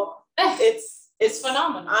people. It's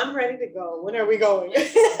phenomenal. I'm ready to go. When are we going?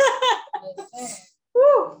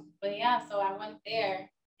 Woo. But yeah, so I went there.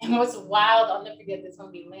 And what's wild, I'll never forget this when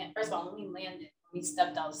we landed. First of all, when we landed, we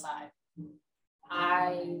stepped outside.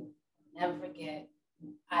 I never forget.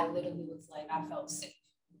 I literally was like, I felt safe.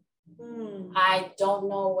 I don't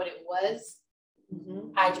know what it was.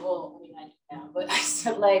 I do now, but I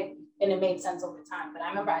said and it made sense over time. But I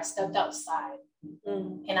remember I stepped outside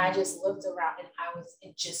and I just looked around and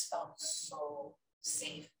it just felt so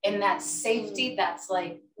safe. And that safety that's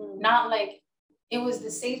not it was the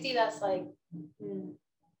safety that's right.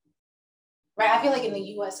 I feel like in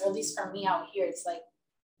the US, or at least for me out here, it's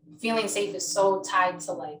feeling safe is so tied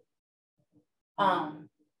to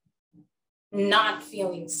not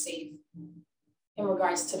feeling safe in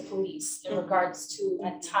regards to police, in regards to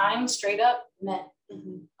at times straight up men,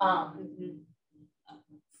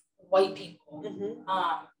 white people,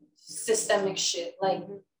 systemic shit.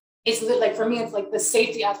 It's for me, it's the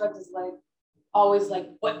safety aspect is always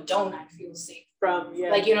what don't I feel safe from?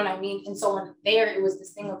 Yeah. You know what I mean? And so when there, it was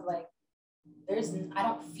this thing of I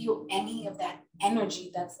don't feel any of that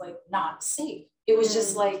energy that's not safe. It was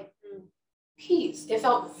just peace. It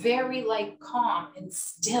felt very calm and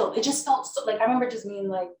still. It just felt so I remember just being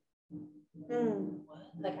what?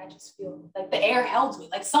 I just feel the air held me,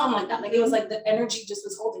 something like that. It was the energy just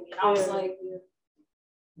was holding me. And I was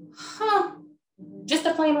just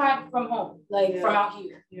a plane ride from home, from out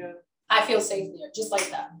here. Yeah. I feel safe there, just like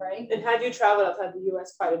that, right? And had you traveled outside the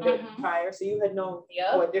U.S. quite a bit prior, so you had known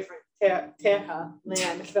what different terra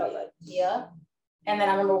land felt like. Yeah. And then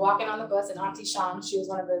I remember walking on the bus, and Auntie Sham, she was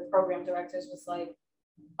one of the program directors, was like,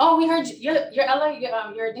 "Oh, we heard you're Ella,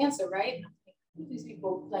 you're a dancer, right?" These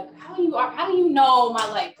people how do you know my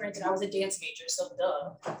life? Granted, I was a dance major, so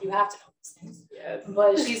duh, you have to know these things. Yes.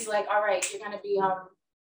 But she's like, "All right, you're gonna be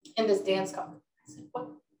in this dance company." I said, "What?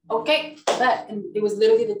 Okay, bet." And it was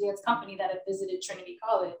literally the dance company that had visited Trinity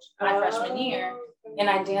College my freshman year, and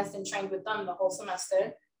I danced and trained with them the whole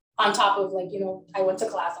semester. On top of I went to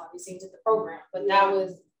class, obviously, and did the program, but that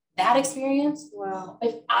was that experience. Wow!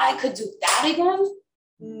 If I could do that again,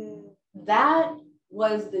 that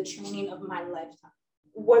was the training of my lifetime.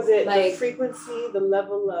 Was it the frequency, the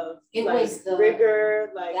level of was the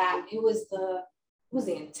rigor, that? It was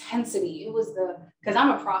the intensity. It was because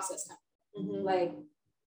I'm a process kind of.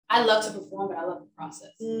 I love to perform, but I love the process.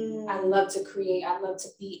 I love to create. I love to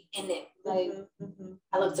be in it. Like,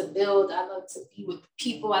 I love to build. I love to be with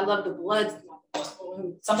people. I love the blood.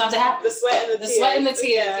 Sometimes it happens. The sweat and the tears. Sweat and the tears.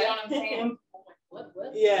 Yeah. You know what I'm saying? I'm like,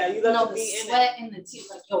 what? Yeah, you love to be in it. The sweat and the tears.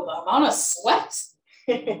 Like, yo, the amount of sweat.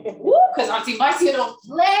 Woo, because Auntie Marcia don't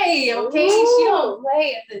play, okay? Ooh. She don't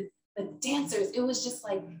play. And the dancers, it was just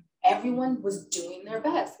like everyone was doing their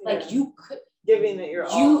best. Like, you could. Giving it your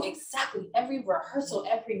all. Exactly. Every rehearsal,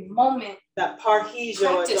 every moment. That parrhesia,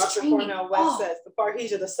 what Dr. Cornel West says, the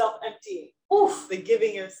parrhesia, the self-emptying. Oof. The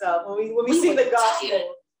giving yourself. When we sing the gospel. Tired.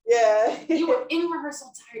 Yeah. You were in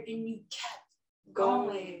rehearsal tired and you kept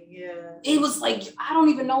going. Yeah. It was like, I don't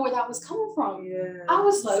even know where that was coming from. Yeah. I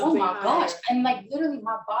was like, oh my gosh. And like literally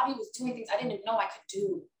my body was doing things I didn't know I could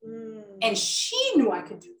do. And she knew I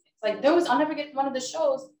could do things. Like I'll never get one of the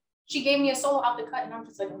shows. She gave me a solo out the cut and I'm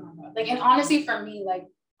just like, oh my God. Like, and honestly for me, like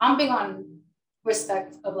I'm big on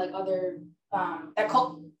respect of like other,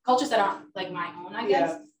 cultures that aren't like my own, I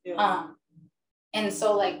guess. Yeah. And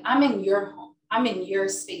so like, I'm in your home. I'm in your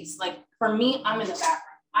space. Like for me, I'm in the background.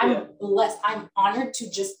 I'm blessed. I'm honored to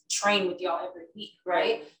just train with y'all every week.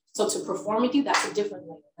 Right. So to perform with you, that's a different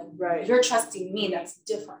level. Like, you're trusting me. That's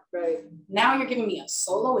different. Right. Now you're giving me a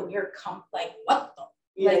solo and you're like, what the?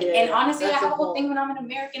 And honestly, I have a whole thing when I'm an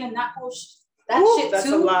American and that whole shit that's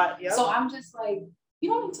too. A lot. Yep. So I'm just like, you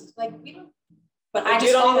don't need to, like, we don't. But I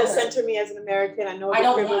just don't need to center me as an American. I know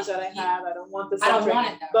the privilege that I have. I don't want the center. I don't want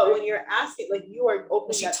it. But when you're asking, like, you are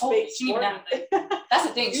opening that space. She even had, like, that's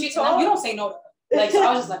the thing. You don't say no to her. Like, so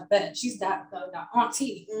I was just like, bet she's that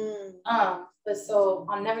auntie. But so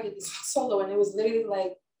I'll never get this solo, and it was literally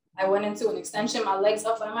like I went into an extension, my legs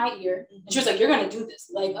up by my ear, and she was like, "You're gonna do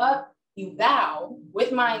this, leg up." You bow with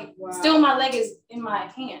still my leg is in my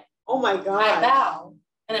hand. Oh my God. I bow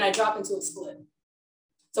and then I drop into a split.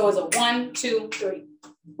 So it was a 1, 2, 3.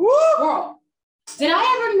 Woo! Girl, did I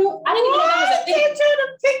ever know? I didn't even know that was a thing. I'm trying to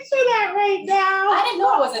picture that right now. I didn't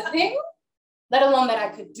know it was a thing, let alone that I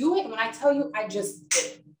could do it. And when I tell you, I just did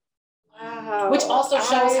it. Wow. Which also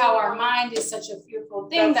shows how our mind is such a fearful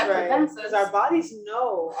thing that prevents us. Because our bodies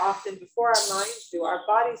know often before our minds do. Our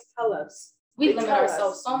bodies tell us. We limit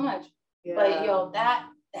ourselves so much. Yeah. But yo,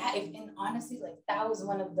 and honestly, like that was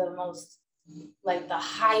one of the most, like the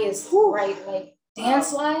highest, right? Like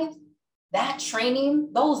dance life, that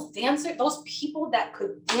training, those dancers, those people that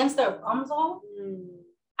could dance their bums off.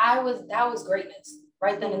 That was greatness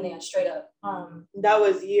right then and there, straight up. That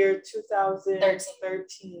was year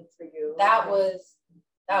 2013 for you. That was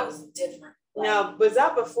different. Like, now, was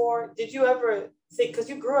that before? Did you ever think, because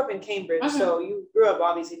you grew up in Cambridge, so you grew up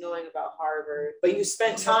obviously knowing about Harvard, but you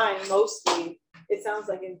spent time mostly, it sounds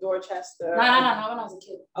like, in Dorchester. No, not when I was a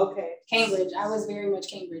kid. Okay. Cambridge. I was very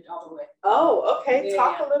much Cambridge all the way. Oh, okay.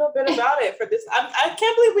 Talk a little bit about it for this. I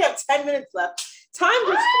can't believe we have 10 minutes left. Time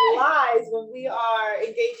just flies when we are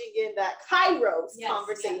engaging in that Kairos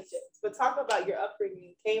conversation. Yes. But talk about your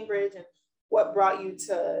upbringing in Cambridge and what brought you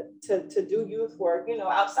to do youth work,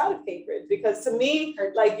 outside of Cambridge? Because to me,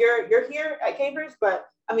 like you're here at Cambridge, but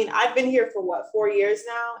I mean, I've been here for 4 years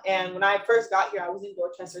now. And when I first got here, I was in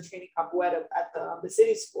Dorchester training capoeira at the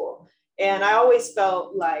city school. And I always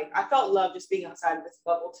felt love just being outside of this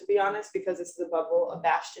bubble, to be honest, because this is a bubble, a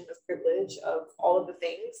bastion of privilege of all of the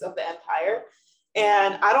things of the empire.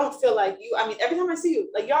 And I don't feel like every time I see you,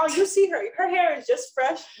 like y'all, you see her hair is just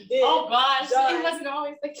fresh. Oh gosh, it wasn't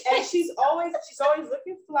always the case. And she's always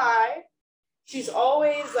looking fly. She's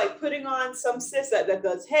always like putting on some sis that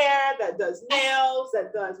does hair, that does nails,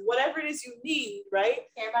 that does whatever it is you need, right?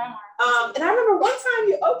 Hair by Mark. And I remember one time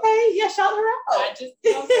shout her out. I just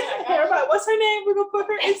everybody, what's her name? We're gonna put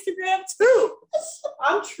her Instagram too.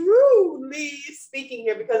 I'm truly speaking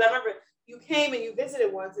here because I remember you came and you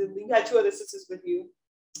visited once and you had 2 other sisters with you.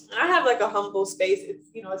 And I have like a humble space. It's,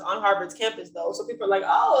 it's on Harvard's campus though. So people are like,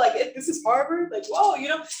 oh, like this is Harvard? Like, whoa,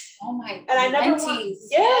 Oh my God. And I never mentees.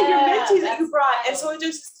 Your mentees that you brought. And so it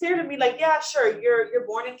just clear to me, like, yeah, sure, you're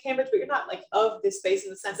born in Cambridge, but you're not like of this space in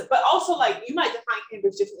the sense of, but also like you might define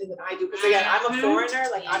Cambridge differently than I do. Because again, I'm a foreigner.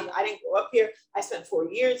 Like I didn't grow up here. I spent 4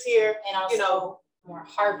 years here. And also more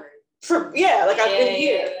Harvard. I've been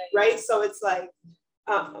here, right? So it's like,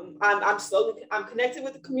 I'm connected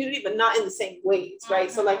with the community, but not in the same ways,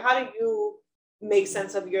 right? So like, how do you make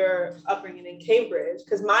sense of your upbringing in Cambridge?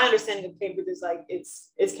 Because my understanding of Cambridge is like,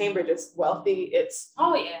 it's Cambridge, it's wealthy, it's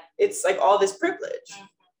like all this privilege.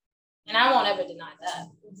 And I won't ever deny that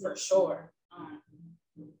for sure.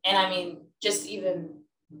 And I mean, just even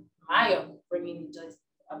my upbringing, just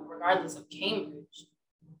regardless of Cambridge,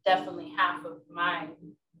 definitely half of my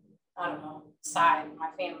side of my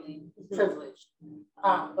family privileged.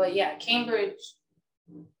 But yeah, Cambridge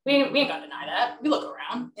We ain't gonna deny that. We look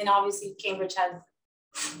around, and obviously Cambridge has,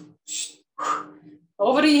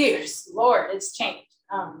 over the years, Lord, it's changed.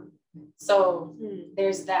 So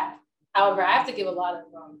there's that. However, I have to give a lot of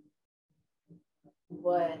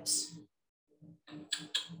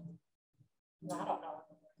I don't know.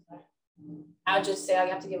 I'll just say I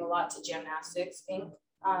have to give a lot to Gymnastics Inc.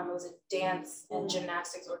 It was a dance and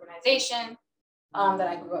gymnastics organization that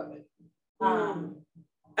I grew up with.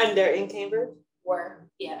 And they're in Cambridge?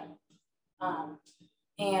 Yeah.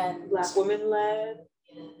 And Black women led?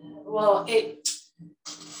 Yeah. Well,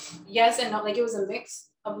 yes and no. Like it was a mix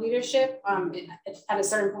of leadership. At a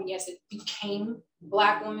certain point, yes, it became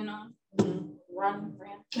Black women on ran.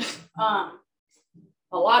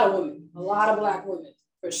 A lot of women, a lot of Black women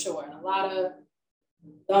for sure, and a lot of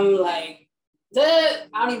them like I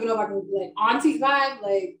don't even know if I can like auntie vibe,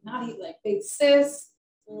 like not even like big sis,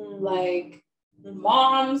 like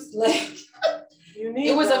moms, like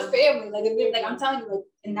it was a family. Like I'm telling you, like,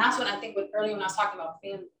 and that's what I think with earlier when I was talking about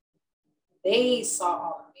family, they saw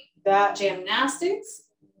all of me. That gymnastics,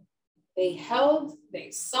 they held,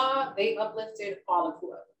 they saw, they uplifted all of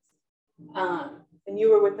whoever. And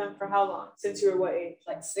you were with them for how long? Since you were what age?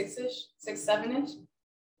 Like 7-ish.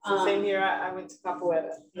 Same year I went to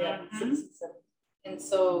Capoeira. Yeah, 6, 7. And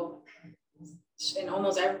so, and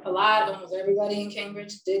almost everybody in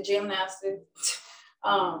Cambridge did gymnastics.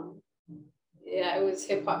 Yeah, it was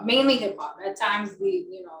hip hop, mainly hip hop. At times we,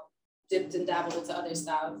 dipped and dabbled into other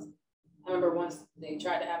styles. I remember once they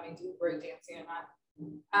tried to have me do breakdancing, and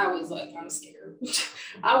I was like, I'm scared.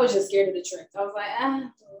 I was just scared of the tricks. I was like, I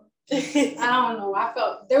don't know. I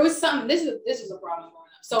felt there was something. This was a problem growing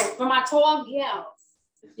up. So for my 12 years,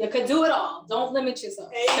 you could do it all. Don't limit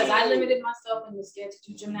yourself, because I limited myself and was scared to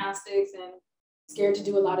do gymnastics and scared to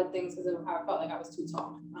do a lot of things because of how I felt like I was too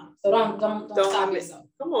tall. So don't stop yourself.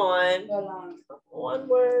 Come on. But, one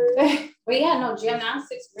word. But yeah, no,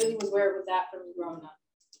 gymnastics really was where it was at for me growing up.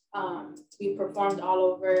 We performed all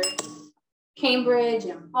over Cambridge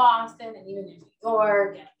and Boston and even in New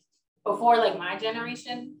York. And before like my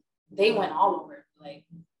generation, they went all over like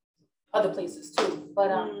other places too.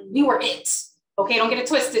 But we were it. Okay, don't get it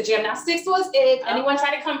twisted. Gymnastics was it. Anyone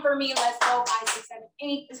try to come for me? Let's go 5, 6, 7,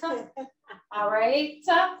 8. All right.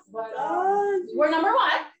 But we're number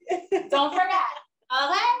 1. Don't forget.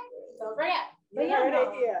 Okay? Don't forget.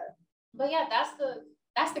 But yeah,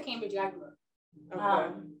 that's the Cambridge I grew up.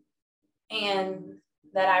 Okay. And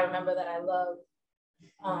that I remember that I love.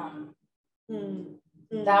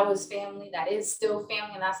 That was family. That is still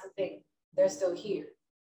family, and that's the thing. They're still here.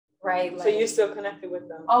 Right? Like, so you're still connected with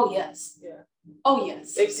them? Oh yes. Yeah. Oh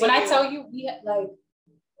yes. When I tell you, we had, like,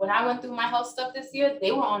 when I went through my health stuff this year,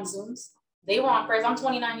 they were on Zooms. They were on prayers. I'm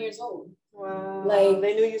 29 years old. Wow. Like,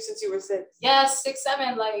 they knew you since you were 6. Yes, 6,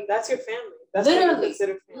 7. Like, that's your family. That's literally,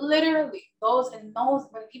 family. literally. Those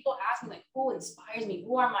when people ask me like, who inspires me?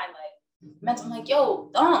 Who are my like mentors? I'm like,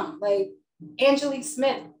 yo, dumb. Like Angelique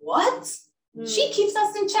Smith. What? She keeps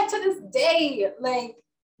us in check to this day. Like,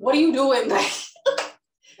 what are you doing? Like,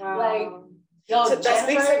 wow. Like, yo, so that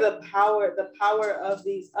speaks to the power of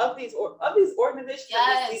these organizations,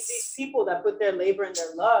 yes. these people that put their labor and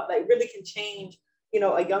their love, like, really can change,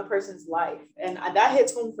 a young person's life. And that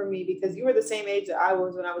hits home for me, because you were the same age that I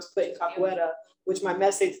was when I was put in Capoeira, which my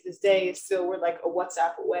message to this day is still, we're like a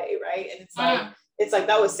WhatsApp away, right? And it's like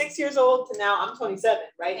that was 6 years old to now I'm 27,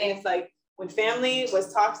 right? And it's like, when family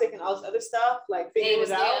was toxic and all this other stuff, like, figuring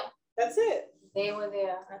it out, that's it. They were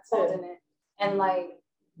there. That's holding it. And like,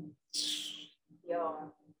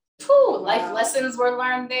 life lessons were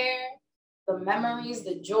learned there. The memories,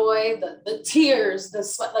 the joy, the tears, the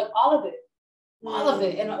sweat, like all of it. All of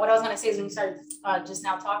it. And what I was going to say is, when you started just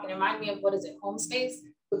now talking, it reminded me of, what is it, Home Space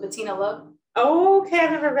with Bettina Love. Oh, okay. I've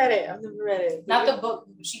never read it. Not the book.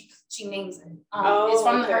 She names it. It's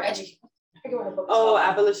from her education. I forget what her book is called.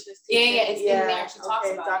 Abolitionist. Yeah, it's in there. She talks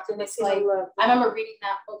about it. And it's like, I remember reading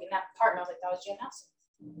that book and that part, and I was like, that was gymnastics.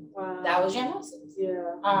 Wow. That was gymnastics.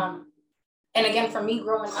 Yeah. And again, for me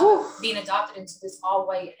growing up, being adopted into this all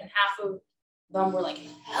white, and half of them were like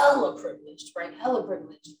hella privileged, right? Hella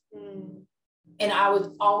privileged. And I was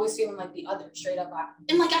always feeling like the other, straight up.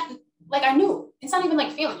 And I knew. It's not even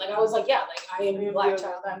like feeling. Like, I was like, yeah, like, I am a Black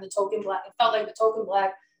child. I'm the token Black. It felt like the token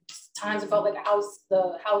Black. Times it felt like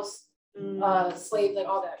the house slave, like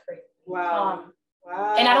all that crazy. Wow.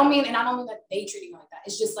 Wow. And I don't mean that they treat me like that.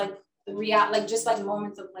 It's just like the reality, like, just like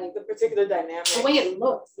moments of like the particular dynamic, the way it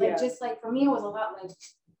looks. Like, just like, for me, it was a lot like,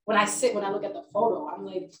 when I look at the photo, I'm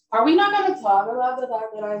like, are we not going to talk about the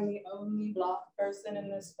fact that I'm the only Black person in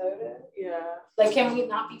this photo? Yeah. Like, can we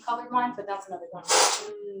not be colorblind? But that's another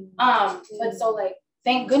conversation. But so, like,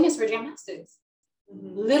 thank goodness for gymnastics.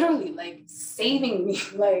 literally like saving me,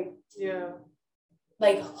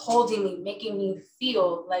 like holding me, making me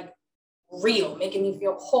feel like real, making me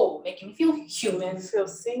feel whole, making me feel human, feel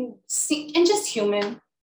seen, and just human,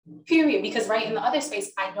 period. Because right in the other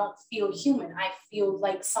space, I don't feel human. I feel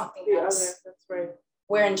like something else. That's right.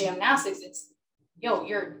 Where in gymnastics, it's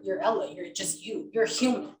you're Ella, you're just you, you're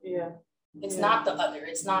human. It's not the other.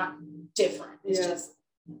 It's not different. It's just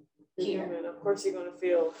here. Human. Of course you're gonna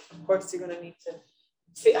feel. Of course you're gonna need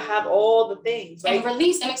to have all the things, right? And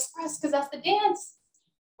release and express, because that's the dance.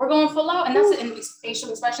 We're going full out, and that's it. In facial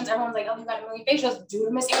expressions, everyone's like, "Oh, you got a million facials." Do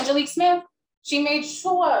to Miss Angelique Smith. She made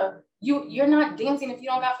sure you're not dancing if you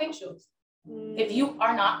don't got facials. If you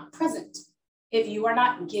are not present, if you are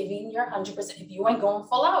not giving your 100%, if you ain't going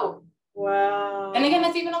full out. Wow. And again,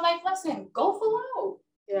 that's even a life lesson. Go full out.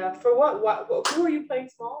 Yeah. For what? Who are you playing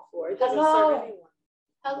small for? It doesn't serve anyone.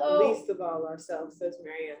 Hello. Least of all ourselves, says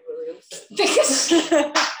Marianne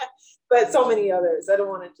Williamson. But so many others. I don't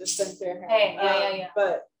want to just censor her. Hey, yeah.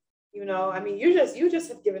 But you know, I mean, you just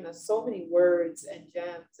have given us so many words and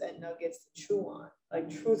gems and nuggets to chew on. Like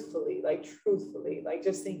truthfully, like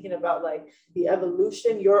just thinking about like the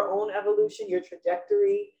evolution, your own evolution, your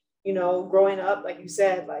trajectory. You know, growing up, like you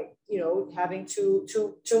said, like, you know, having two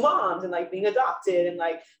moms and like being adopted and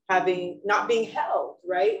like having not being held,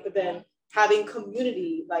 right? But then having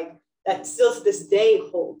community, like that still to this day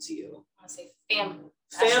holds you. I want to say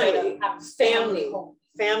family.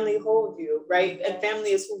 Family hold you, right? And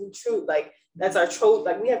family is who we choose. Like that's our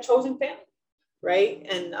like we have chosen family, right?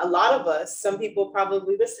 And a lot of us, some people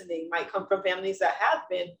probably listening might come from families that have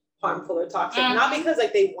been harmful or toxic, not because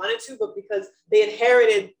like they wanted to, but because they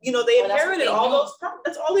inherited, you know, inherited all those problems.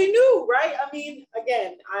 That's all they knew, right? I mean,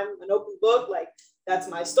 again, I'm an open book, like that's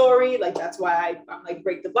my story. Like, that's why I'm like,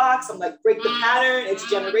 break the box. I'm like, break the pattern. It's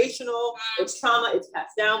generational, it's trauma, it's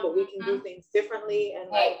passed down, but we can do things differently.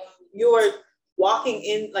 And like, you're walking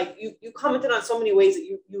in, like you commented on so many ways that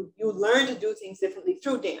you learn to do things differently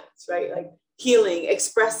through dance, right? Like healing,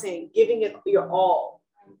 expressing, giving it your all.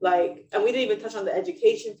 Like, and we didn't even touch on the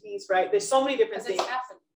education piece, right? There's so many different things.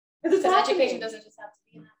 Because education doesn't just have to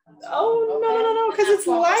be in that classroom. Oh, no, because it's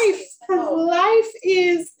life. Because life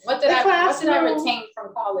is what did I retain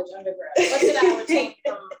from college undergrad? What did I retain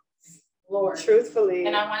from Lord? Truthfully.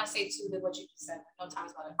 And I want to say too that what you just said, no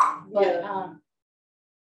time's about it. But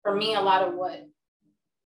for me, a lot of what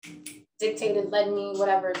dictated, led me,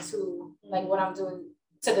 whatever, to like what I'm doing,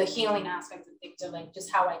 to the healing aspect of things, or like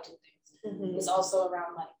just how I do things. It's also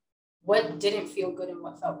around like what didn't feel good and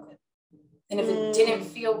what felt good. And if it didn't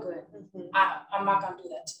feel good, I'm not going to do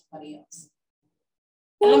that to somebody else.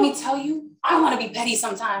 And let me tell you, I want to be petty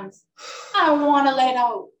sometimes. I want to let it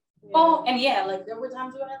out. Oh, and like there were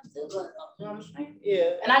times when I did let it out. You know what I'm saying?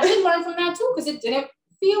 Yeah. And I did learn from that too, because it didn't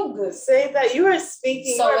feel good. Say that. You are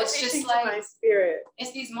speaking. So it's just like my spirit.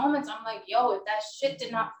 It's these moments I'm like, yo, if that shit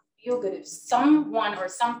did not feel good, if someone or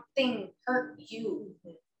something hurt you,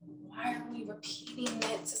 why are we repeating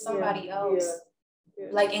it to somebody else?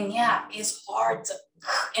 Like, and it's hard to,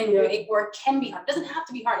 and it can be hard. It doesn't have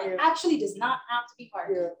to be hard. It actually does not have to be hard.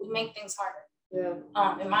 We make things harder.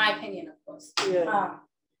 In my opinion, of course.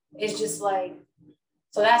 It's just like,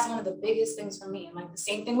 so that's one of the biggest things for me. And like the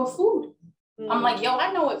same thing with food. I'm like, yo,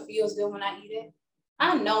 I know it feels good when I eat it.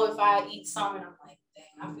 I know if I eat something, I'm like, dang,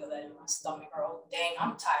 I feel that in my stomach, or oh, dang,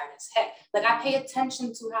 I'm tired as heck. Like I pay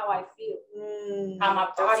attention to how I feel, how my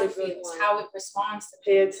body feels, how it responds to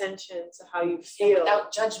pay attention to how you feel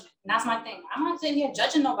without judgment. And that's my thing. I'm not sitting here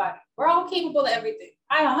judging nobody. We're all capable of everything.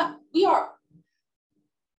 We are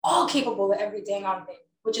all capable of every dang on thing,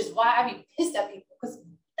 which is why I be pissed at people, because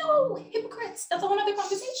no, hypocrites. That's a whole other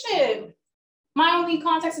conversation. My only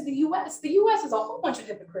context is the US. The US is a whole bunch of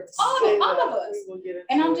hypocrites. All of us.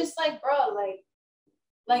 And I'm just like, bro,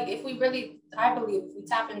 like if we really, I believe if we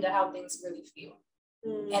tap into how things really feel,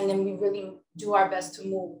 and then we really do our best to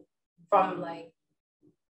move from like,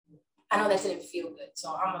 I know that didn't feel good,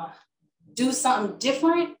 so I'm gonna do something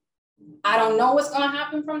different. I don't know what's gonna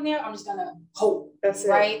happen from there. I'm just gonna hope. That's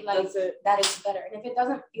right? It. Like that it's better. And if it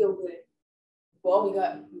doesn't feel good, well, we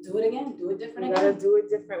got to do it again, do it different again. We got to do it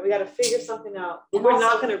different. We got to figure something out. And we're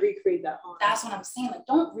not going to recreate that harm. That's what I'm saying. Like,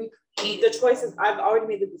 don't recreate the choices. I've already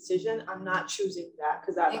made the decision. I'm not choosing that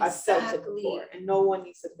because I've felt it before, and no one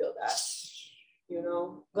needs to feel that. You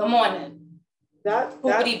know. Good morning.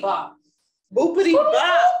 Boopity bop. Boopity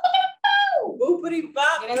bop. Boopity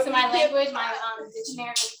bop. Get into my language. My dictionary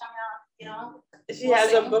will come out. You know. She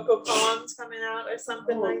has a book of poems coming out or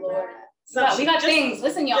something like that. We got things.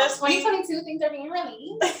 Listen, y'all. 2022 things are being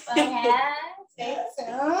released. Stay tuned. Yes.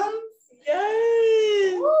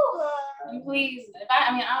 And please, I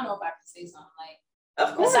don't know if I can say something like,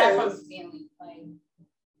 Of course. Aside from family, like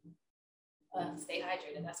stay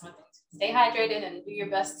hydrated. That's my thing. Stay hydrated and do your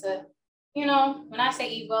best to, you know, when I say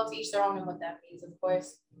eat well, to each their own, and what that means, of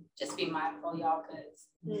course, just be mindful, y'all, because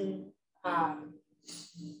I don't know.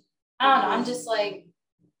 I'm just like,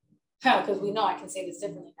 because we know I can say this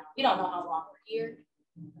differently now. We don't know how long we're here.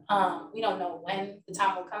 We don't know when the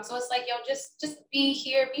time will come. So it's like, yo, just be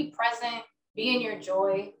here, be present, be in your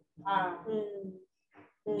joy,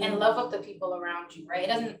 and love up the people around you, right? It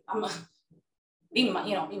doesn't, be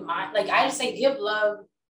mine. Like, I just say give love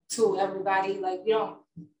to everybody. Like, you don't,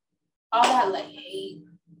 all that like hate,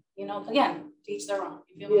 you know, again, teach their own.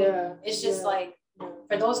 You feel me? It's just like,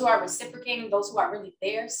 for those who are reciprocating, those who are really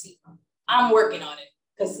there, see, I'm working on it.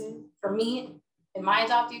 Because for me, in my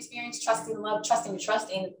adoptive experience, trusting love, trusting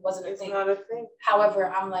trust wasn't a thing. It's not a thing.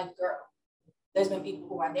 However, I'm like, girl, there's been people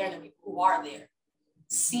who are there and there are people who are there.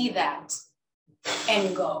 See that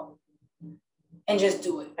and go. And just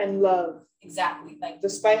do it. And love. Exactly. Like,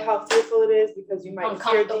 despite how fearful it is, because you might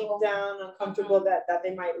fear deep down, uncomfortable that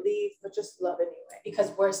they might leave, but just love anyway.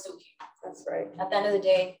 Because we're still here. That's right. At the end of the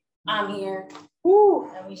day, I'm here. Woo.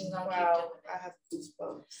 And we just gonna keep doing it. I have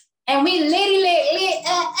goosebumps. And we lit.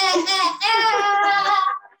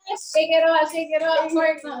 Shake it off,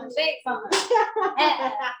 twerk some, shake some.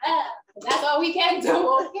 That's all we can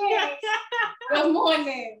do, okay? Good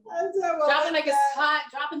morning. Dropping like a hot,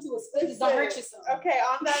 drop into a split, don't hurt yourself. Okay,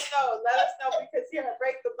 on that note, let us know, because here at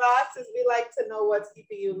Break the Boxes, we like to know what's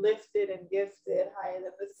keeping you lifted and gifted higher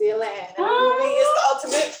than the ceiling. And it's the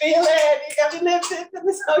ultimate feeling. You got me lifted and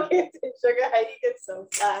it's so gifted. Sugar, how you get so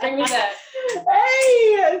fly. Bring me that.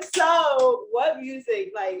 Hey, so what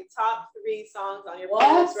music, like top 3 songs on your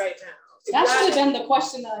playlist right now? That should have been the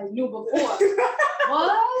question that I knew before. What?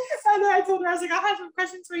 And then I told her, I was like, I have some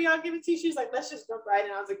questions for you. I'll give it to you. She's like, let's just jump right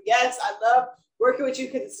in. I was like, yes, I love working with you,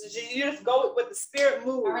 because you just go with the spirit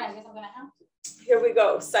move. All right, I guess I'm going to have to. Here we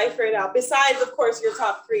go. Cipher it out. Besides, of course, your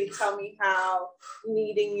top 3, tell me how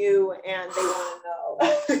needing you and they want to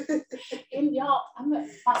know. And y'all, my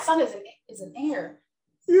son is an heir.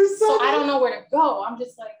 So I don't know where to go. I'm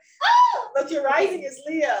just like, but your rising is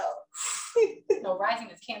Leo. No, rising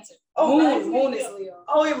is Cancer. Oh, moon is Leo.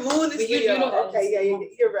 Oh, your moon is Leo. You know okay, yeah,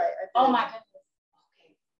 you're right. Oh my goodness.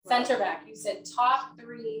 Okay. Center back. You said top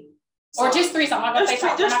 3, or just 3 songs. I'm not gonna say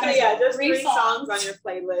top. Just 3 songs on your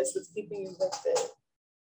playlist that's keeping you lifted.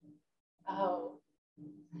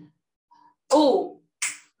 Oh,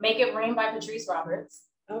 Make It Rain by Patrice Roberts.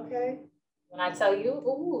 Okay. When I tell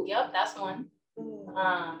you, yep, that's one.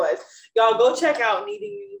 Y'all go check out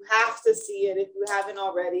Needing You. You have to see it if you haven't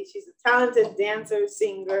already. She's a talented dancer,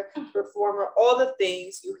 singer, performer, all the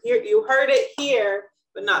things. You heard it here,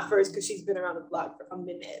 but not first, because she's been around the block for a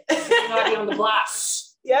minute. Already on the block.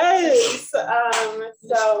 Yes. The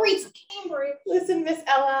streets of Cambridge. Listen, Miss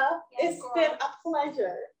Ella, yes, it's been a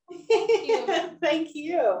pleasure. Thank you. Thank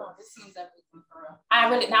you. Oh, this seems everything for real.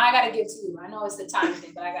 Now I gotta give to you. I know it's the time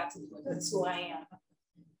thing, but I got to do it. That's who I am.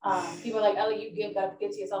 People are like, Ellie, you gotta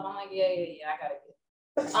give to yourself. I'm like, yeah, I gotta give.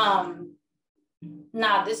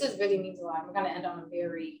 Nah, this is really means a lot. We're gonna end on a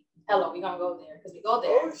very we're gonna go there, because we go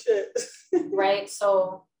there. Oh shit. Right?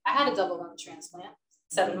 So I had a double lung transplant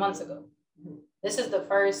 7 months ago. This is the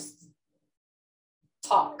first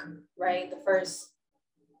talk, right? The first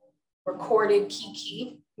recorded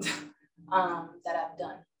kiki that I've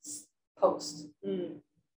done post. And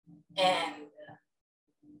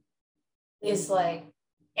it's like,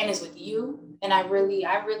 and it's with you, and I really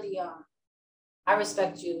I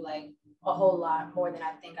respect you like a whole lot more than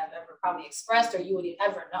I think I've ever probably expressed, or you would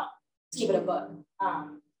ever know. Let's keep it a buck.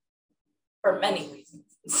 For many reasons.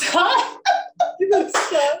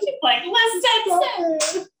 Like,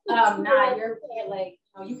 listen. Nah, you're like,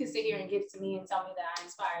 you can sit here and give to me and tell me that I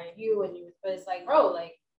inspired you, but it's like, bro,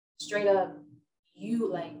 like, straight up,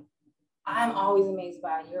 you, like, I'm always amazed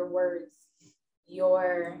by your words,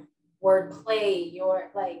 your wordplay, your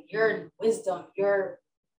wisdom,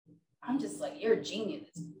 I'm just like, you're a genius.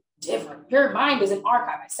 It's different. Your mind is an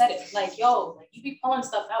archive. I said it. Like, yo, like, you be pulling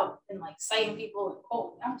stuff out and like citing people and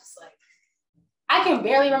quote. I'm just like, I can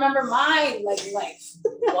barely remember my life.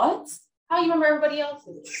 What? How you remember everybody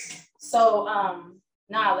else's? So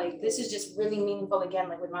like, this is just really meaningful again,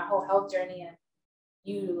 like with my whole health journey, and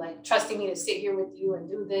you like trusting me to sit here with you and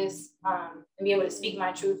do this and be able to speak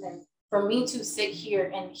my truth, and for me to sit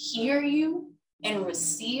here and hear you and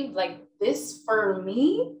receive like this for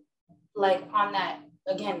me, like on that,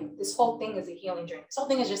 again, this whole thing is a healing journey. This whole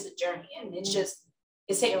thing is just a journey, and it's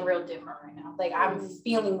hitting real different right now. Like, I'm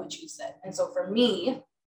feeling what you said. And so for me,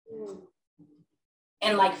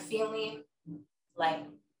 and like feeling like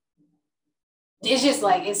it's just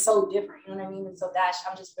like, it's so different. You know what I mean? And so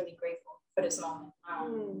I'm just really grateful for this moment.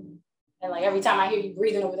 And like every time I hear you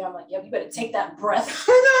breathing over there, I'm like, yo, you better take that breath.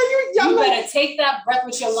 I know, you better take that breath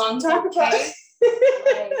with your lungs. Okay.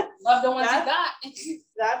 Like, love the ones you got.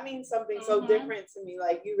 That means something so different to me.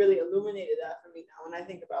 Like, you really illuminated that for me now when I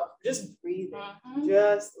think about just breathing,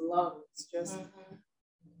 just lungs, just.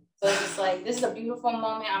 So it's just like, this is a beautiful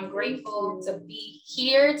moment. I'm grateful to be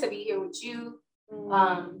here with you.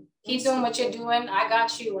 Keep doing what you're doing. I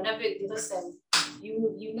got you. Whenever, listen,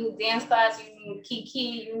 you need dance class, you need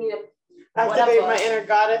Kiki, you need activate my inner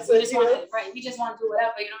goddess. We just want to do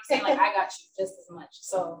whatever, you know what I'm saying? Like, I got you just as much.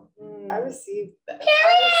 So I received that.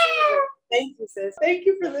 Thank you, sis. Thank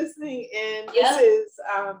you for listening. And this is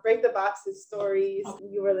Break the Boxes Stories.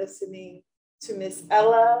 You were listening to Miss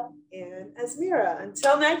Ella and Azmira.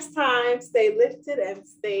 Until next time, stay lifted and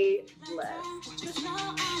stay blessed.